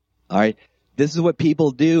 All right. This is what people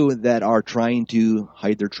do that are trying to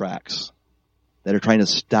hide their tracks, that are trying to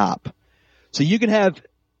stop. So you can have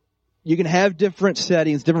different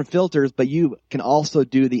settings, different filters, but you can also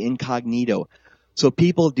do the incognito. So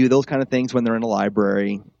people do those kind of things when they're in a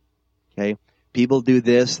library, Okay. People do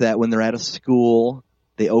this, that when they're at a school,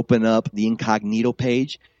 they open up the incognito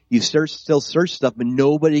page. You still search stuff, but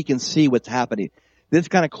nobody can see what's happening. This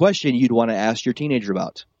kind of question you'd want to ask your teenager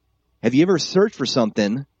about. Have you ever searched for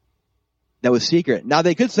something that was secret? Now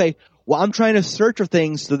they could say, well, I'm trying to search for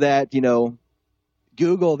things so that,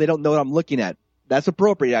 Google, they don't know what I'm looking at. That's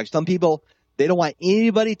appropriate, actually. Some people, they don't want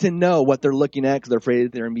anybody to know what they're looking at because they're afraid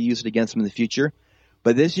that they're going to be used against them in the future.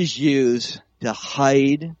 But this is used to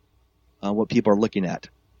hide what people are looking at.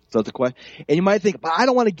 So it's a question. And you might think, but I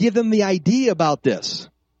don't want to give them the idea about this.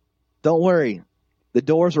 Don't worry. The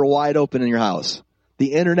doors are wide open in your house.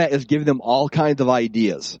 The internet is giving them all kinds of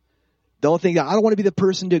ideas. Don't think that I don't want to be the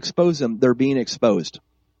person to expose them. They're being exposed.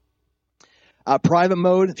 Private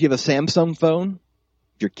mode, if you have a Samsung phone,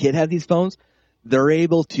 if your kid has these phones, they're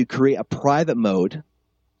able to create a private mode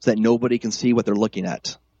so that nobody can see what they're looking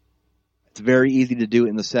at. It's very easy to do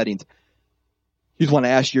in the settings. You just want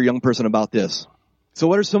to ask your young person about this. So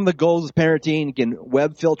what are some of the goals of parenting? Again,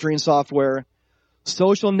 web filtering software,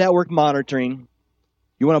 social network monitoring.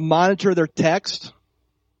 You want to monitor their text,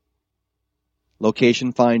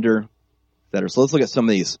 location finder, etc. So let's look at some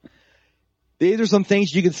of these. These are some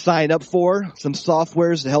things you can sign up for, some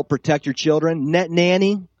softwares to help protect your children. Net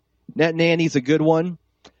Nanny. Net Nanny is a good one.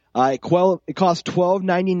 It costs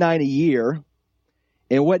 $12.99 a year.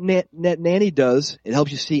 And what Net Nanny does, it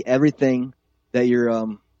helps you see everything that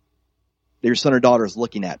your son or daughter is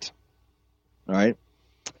looking at. All right.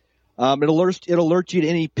 It alert you to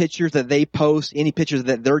any pictures that they post, any pictures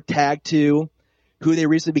that they're tagged to, who they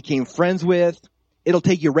recently became friends with. It'll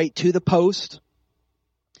take you right to the post.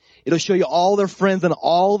 It'll show you all their friends on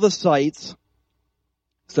all the sites.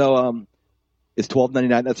 So it's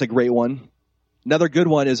 $12.99. That's a great one. Another good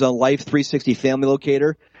one is a Life 360 Family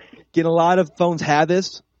Locator. Again, a lot of phones have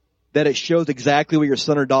this, that it shows exactly where your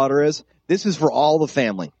son or daughter is. This is for all the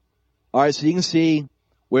family. All right, so you can see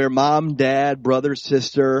where mom, dad, brother,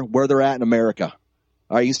 sister, where they're at in America.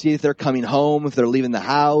 All right, you can see if they're coming home, if they're leaving the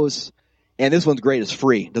house. And this one's great. It's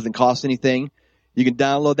free. It doesn't cost anything. You can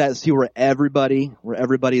download that and see where everybody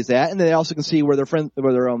is at, and then they also can see where their friends,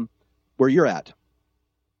 where you're at.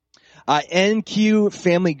 NQ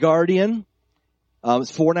Family Guardian,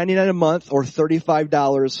 it's $4.99 a month or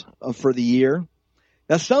 $35 for the year.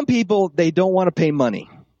 Now, some people, they don't want to pay money.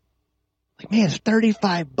 Like, man, it's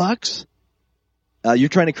 $35. You're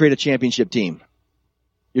trying to create a championship team.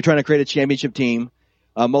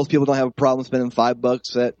 Most people don't have a problem spending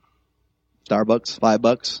 $5 at Starbucks,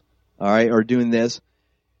 $5. All right, or doing this.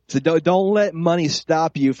 So don't let money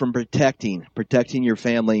stop you from protecting your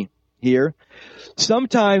family here.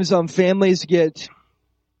 Sometimes families get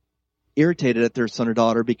irritated at their son or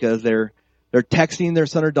daughter because they're texting their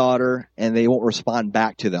son or daughter and they won't respond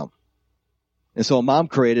back to them. And so a mom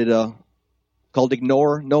created called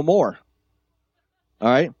Ignore No More. All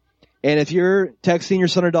right, and if you're texting your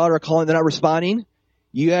son or daughter or calling, they're not responding,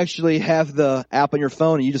 you actually have the app on your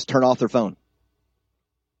phone and you just turn off their phone.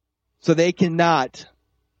 So they can't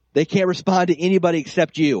respond to anybody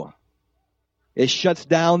except you. It shuts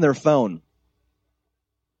down their phone.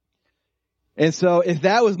 And so if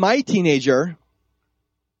that was my teenager,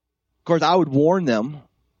 of course I would warn them.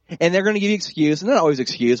 And they're going to give you excuse, and not always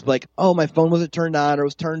excuse, but like, oh, my phone wasn't turned on or it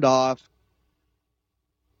was turned off.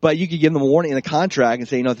 But you could give them a warning in the contract and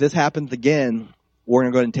say, if this happens again, we're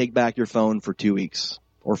going to go ahead and take back your phone for 2 weeks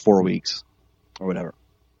or 4 weeks or whatever.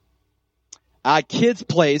 Kids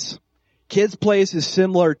Place. Kids Place is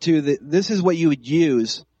similar to this is what you would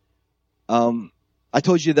use. I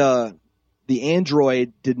told you the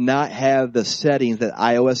Android did not have the settings that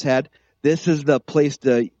iOS had. This is the place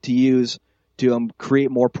to use to create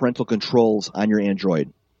more parental controls on your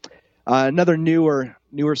Android. Another newer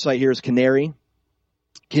site here is Canary.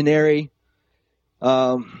 Canary,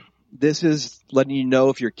 this is letting you know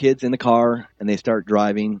if your kid's in the car and they start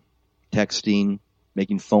driving, texting,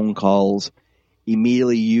 making phone calls.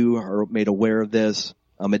 Immediately you are made aware of this.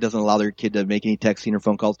 It doesn't allow their kid to make any texting or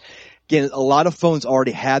phone calls. Again, a lot of phones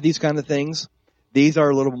already have these kind of things. These are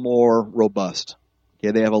a little more robust.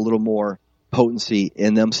 Okay, they have a little more potency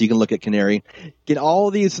in them, so you can look at Canary. Get all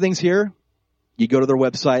of these things here. You go to their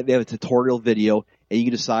website. They have a tutorial video, and you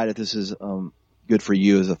can decide if this is good for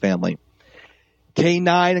you as a family. K9,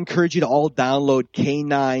 I encourage you to all download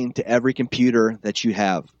K9 to every computer that you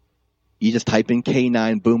have. You just type in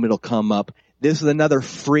K9, boom, it'll come up. This is another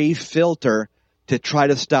free filter to try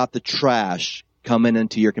to stop the trash coming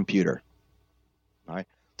into your computer. All right.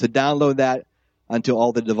 To download that onto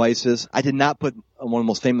all the devices. I did not put one of the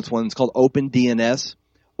most famous ones called OpenDNS.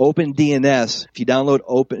 OpenDNS, if you download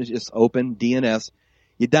OpenDNS,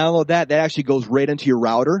 you download that actually goes right into your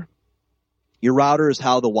router. Your router is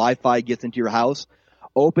how the Wi-Fi gets into your house.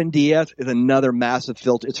 OpenDS is another massive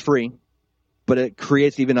filter. It's free, but it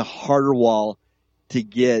creates even a harder wall to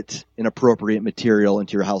get inappropriate material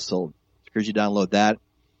into your household. Here's you download that.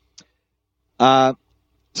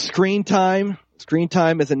 Screen time. Screen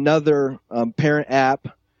time is another parent app.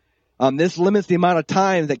 This limits the amount of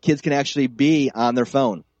time that kids can actually be on their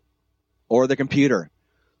phone or their computer.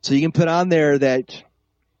 So you can put on there that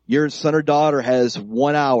your son or daughter has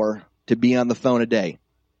 1 hour to be on the phone a day.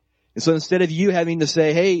 And so instead of you having to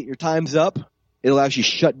say, hey, your time's up, it'll actually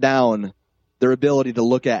shut down their ability to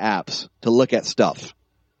look at apps, to look at stuff.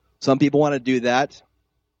 Some people want to do that.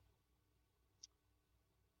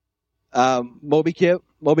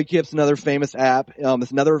 MobiKip's another famous app.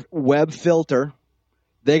 It's another web filter.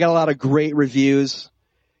 They got a lot of great reviews.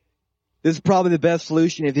 This is probably the best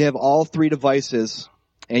solution if you have all 3 devices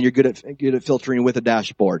and you're good at filtering with a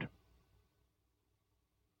dashboard.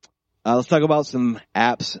 Let's talk about some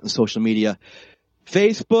apps and social media.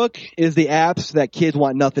 Facebook is the apps that kids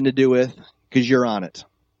want nothing to do with because you're on it.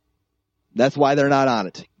 That's why they're not on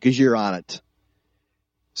it, because you're on it.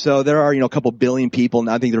 So there are, a couple billion people, and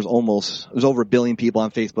I think there's over 1 billion people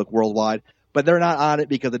on Facebook worldwide, but they're not on it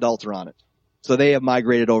because adults are on it. So they have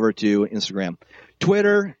migrated over to Instagram.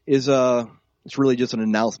 Twitter is it's really just an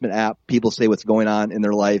announcement app. People say what's going on in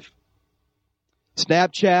their life.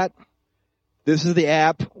 Snapchat, this is the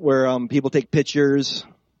app where people take pictures,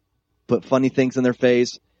 put funny things in their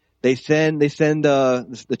face. They send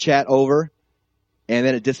the chat over, and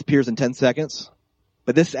then it disappears in 10 seconds.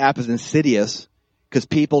 But this app is insidious because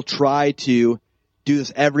people try to do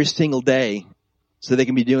this every single day so they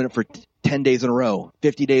can be doing it for 10 days in a row,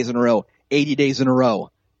 50 days in a row, 80 days in a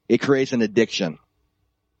row. It creates an addiction.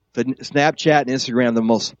 So Snapchat and Instagram are the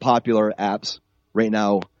most popular apps right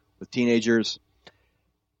now with teenagers.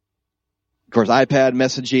 Of course, iPad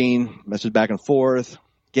messaging, message back and forth.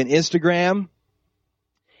 Again, Instagram.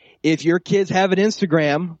 If your kids have an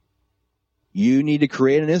Instagram, you need to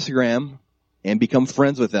create an Instagram and become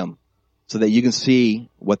friends with them so that you can see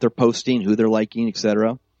what they're posting, who they're liking,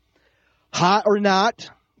 etc. Hot or not.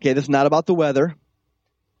 Okay, this is not about the weather.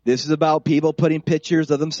 This is about people putting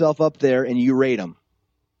pictures of themselves up there and you rate them.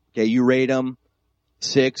 Okay, you rate them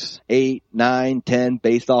 6, 8, 9, 10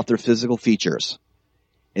 based off their physical features.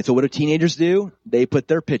 And so what do teenagers do? They put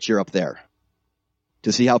their picture up there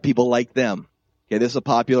to see how people like them. Okay, this is a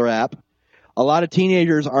popular app. A lot of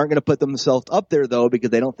teenagers aren't going to put themselves up there, though, because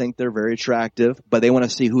they don't think they're very attractive, but they want to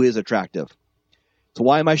see who is attractive. So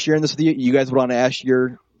why am I sharing this with you? You guys would want to ask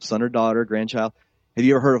your son or daughter, grandchild, have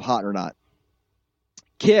you ever heard of Hot or Not?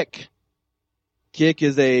 Kik. Kik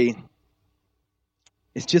is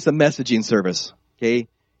it's just a messaging service, okay?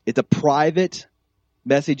 It's a private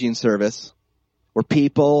messaging service where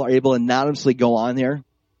people are able to anonymously go on there.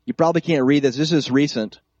 You probably can't read this. This is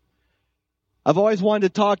recent. I've always wanted to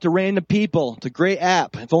talk to random people. It's a great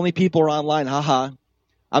app. If only people are online. Haha.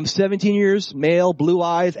 I'm 17 years, male, blue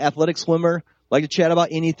eyes, athletic swimmer, like to chat about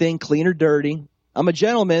anything, clean or dirty. I'm a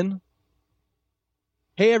gentleman.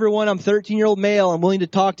 Hey everyone, I'm 13-year-old male. I'm willing to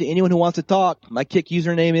talk to anyone who wants to talk. My Kik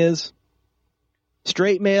username is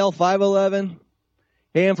straight male, 5'11".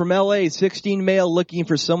 Hey, I'm from LA, 16 male, looking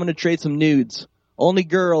for someone to trade some nudes. Only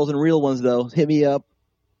girls and real ones though. Hit me up.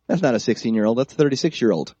 That's not a 16-year-old. That's a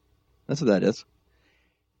 36-year-old. That's what that is.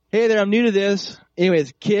 Hey there, I'm new to this.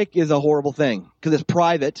 Anyways, Kik is a horrible thing because it's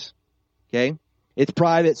private. Okay? It's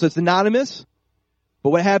private, so it's anonymous. But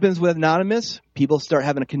what happens with anonymous? People start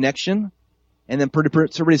having a connection, and then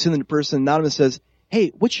pretty soon the person anonymous says,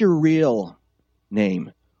 hey, what's your real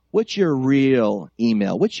name? What's your real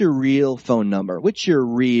email? What's your real phone number? What's your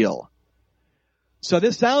real? So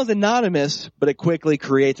this sounds anonymous, but it quickly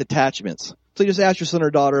creates attachments. So you just ask your son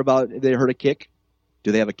or daughter about if they heard of Kik.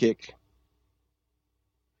 Do they have a Kik?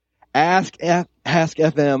 Ask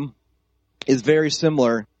FM is very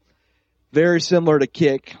similar to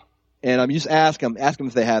Kik, and I'm just ask them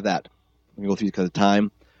if they have that. I'm gonna go through because of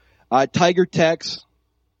time. Tiger Text,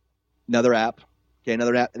 another app. Okay,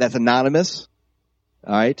 another app that's anonymous.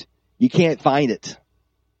 All right, you can't find it.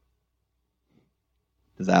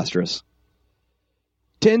 Disastrous.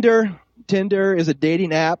 Tinder is a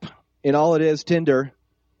dating app, and all it is, Tinder.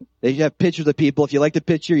 They have pictures of people. If you like the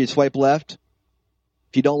picture, you swipe left.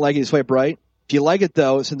 If you don't like it, you swipe right. If you like it,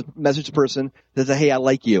 though, send a message to the person that says, hey, I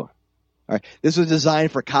like you. All right. This was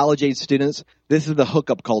designed for college-age students. This is the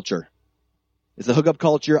hookup culture. It's the hookup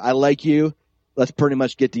culture. I like you. Let's pretty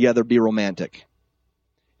much get together, be romantic.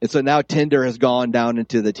 And so now Tinder has gone down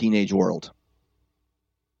into the teenage world.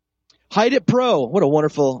 Hide It Pro. What a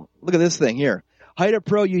wonderful, look at this thing here. Hide It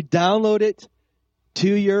Pro, you download it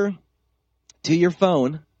to your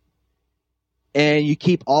phone. and you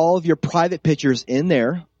keep all of your private pictures in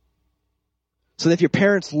there. So that if your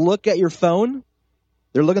parents look at your phone,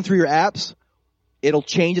 they're looking through your apps, it'll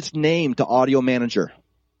change its name to Audio Manager.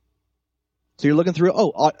 So you're looking through,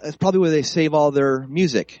 that's probably where they save all their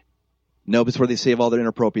music. No, it's where they save all their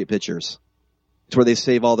inappropriate pictures. It's where they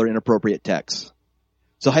save all their inappropriate texts.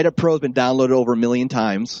 So Hide Up Pro has been downloaded over 1 million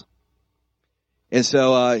times. And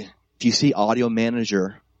so if you see Audio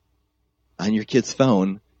Manager on your kid's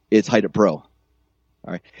phone, it's Hide Up Pro. All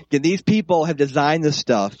right. Again, these people have designed this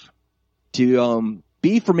stuff to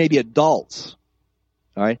be for maybe adults.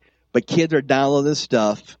 All right. But kids are downloading this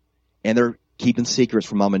stuff, and they're keeping secrets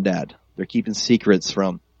from mom and dad. They're keeping secrets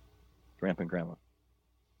from grandpa and grandma.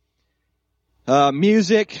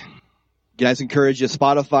 Music. Guys, encourage you.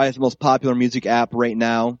 Spotify is the most popular music app right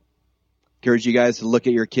now. Encourage you guys to look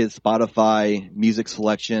at your kids' Spotify music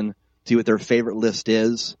selection, see what their favorite list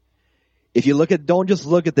is. If you don't just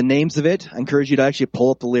look at the names of it. I encourage you to actually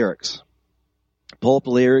pull up the lyrics. Pull up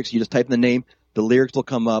the lyrics. You just type in the name. The lyrics will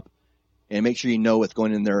come up, and make sure you know what's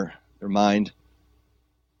going in their mind.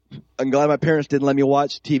 I'm glad my parents didn't let me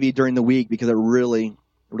watch TV during the week, because it really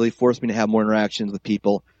forced me to have more interactions with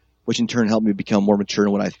people, which in turn helped me become more mature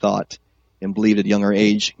in what I thought and believed at a younger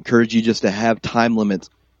age. Encourage you just to have time limits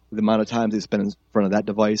with the amount of time they spend in front of that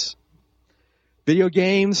device. Video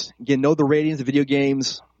games, again, know the ratings of video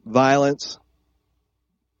games. Violence.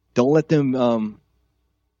 Don't let them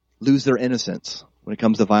lose their innocence when it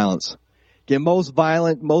comes to violence. Again, most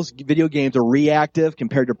video games are reactive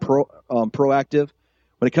compared to proactive.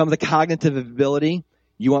 When it comes to cognitive ability,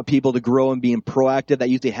 you want people to grow and being proactive. That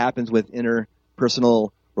usually happens with interpersonal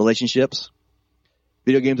relationships.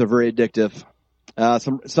 Video games are very addictive.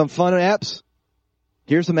 Some fun apps.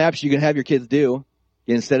 Here's some apps you can have your kids do.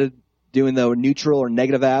 Instead of doing the neutral or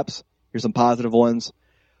negative apps, here's some positive ones.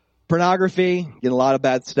 Pornography, getting a lot of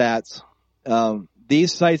bad stats.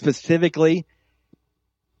 These sites specifically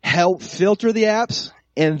help filter the apps,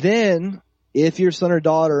 and then if your son or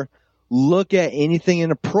daughter look at anything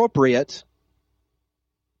inappropriate,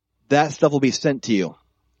 that stuff will be sent to you.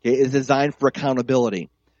 Okay? It's designed for accountability.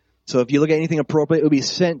 So if you look at anything appropriate, it will be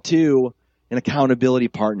sent to an accountability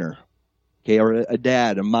partner, okay, or a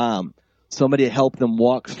dad, a mom, somebody to help them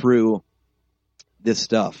walk through this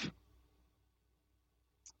stuff.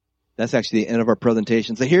 That's actually the end of our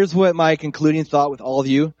presentation. So here's what my concluding thought with all of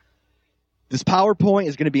you. This PowerPoint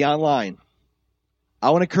is going to be online. I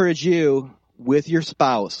want to encourage you with your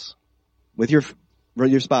spouse, you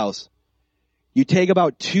take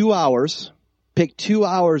about 2 hours, pick 2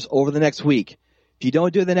 hours over the next week. If you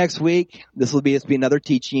don't do it the next week, this will be another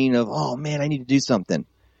teaching of, oh man, I need to do something.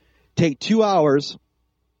 Take 2 hours,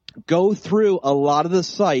 go through a lot of the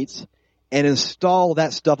sites, and install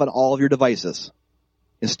that stuff on all of your devices.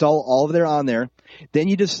 Install all of it on there. Then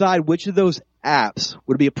you decide which of those apps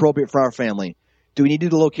would be appropriate for our family. Do we need to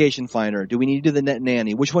do the location finder? Do we need to do the net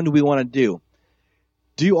nanny? Which one do we want to do?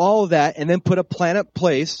 Do all of that, and then put a plan in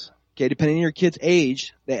place, okay, depending on your kid's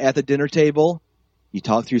age, at the dinner table. You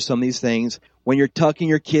talk through some of these things. When you're tucking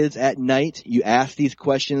your kids at night, you ask these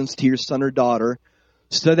questions to your son or daughter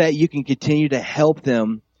so that you can continue to help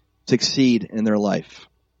them succeed in their life.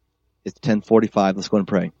 It's 10:45. Let's go and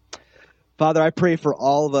pray. Father, I pray for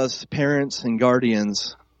all of us parents and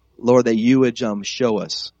guardians, Lord, that you would show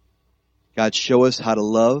us. God, show us how to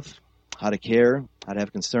love, how to care, how to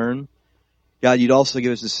have concern. God, you'd also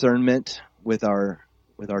give us discernment with our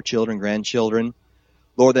children, grandchildren.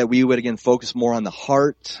 Lord, that we would, again, focus more on the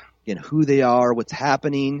heart, again, who they are, what's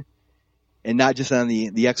happening, and not just on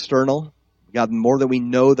the external. God, the more that we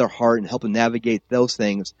know their heart and help them navigate those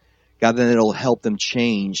things, God, then it'll help them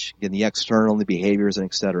change, again, the external, the behaviors, and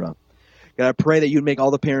et cetera. God, I pray that you'd make all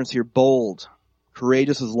the parents here bold,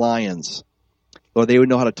 courageous as lions. Lord, they would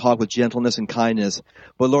know how to talk with gentleness and kindness.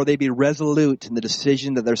 But Lord, they'd be resolute in the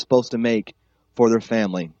decision that they're supposed to make for their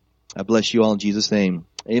family. I bless you all in Jesus' name.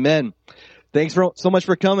 Amen. Thanks so much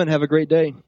for coming. Have a great day.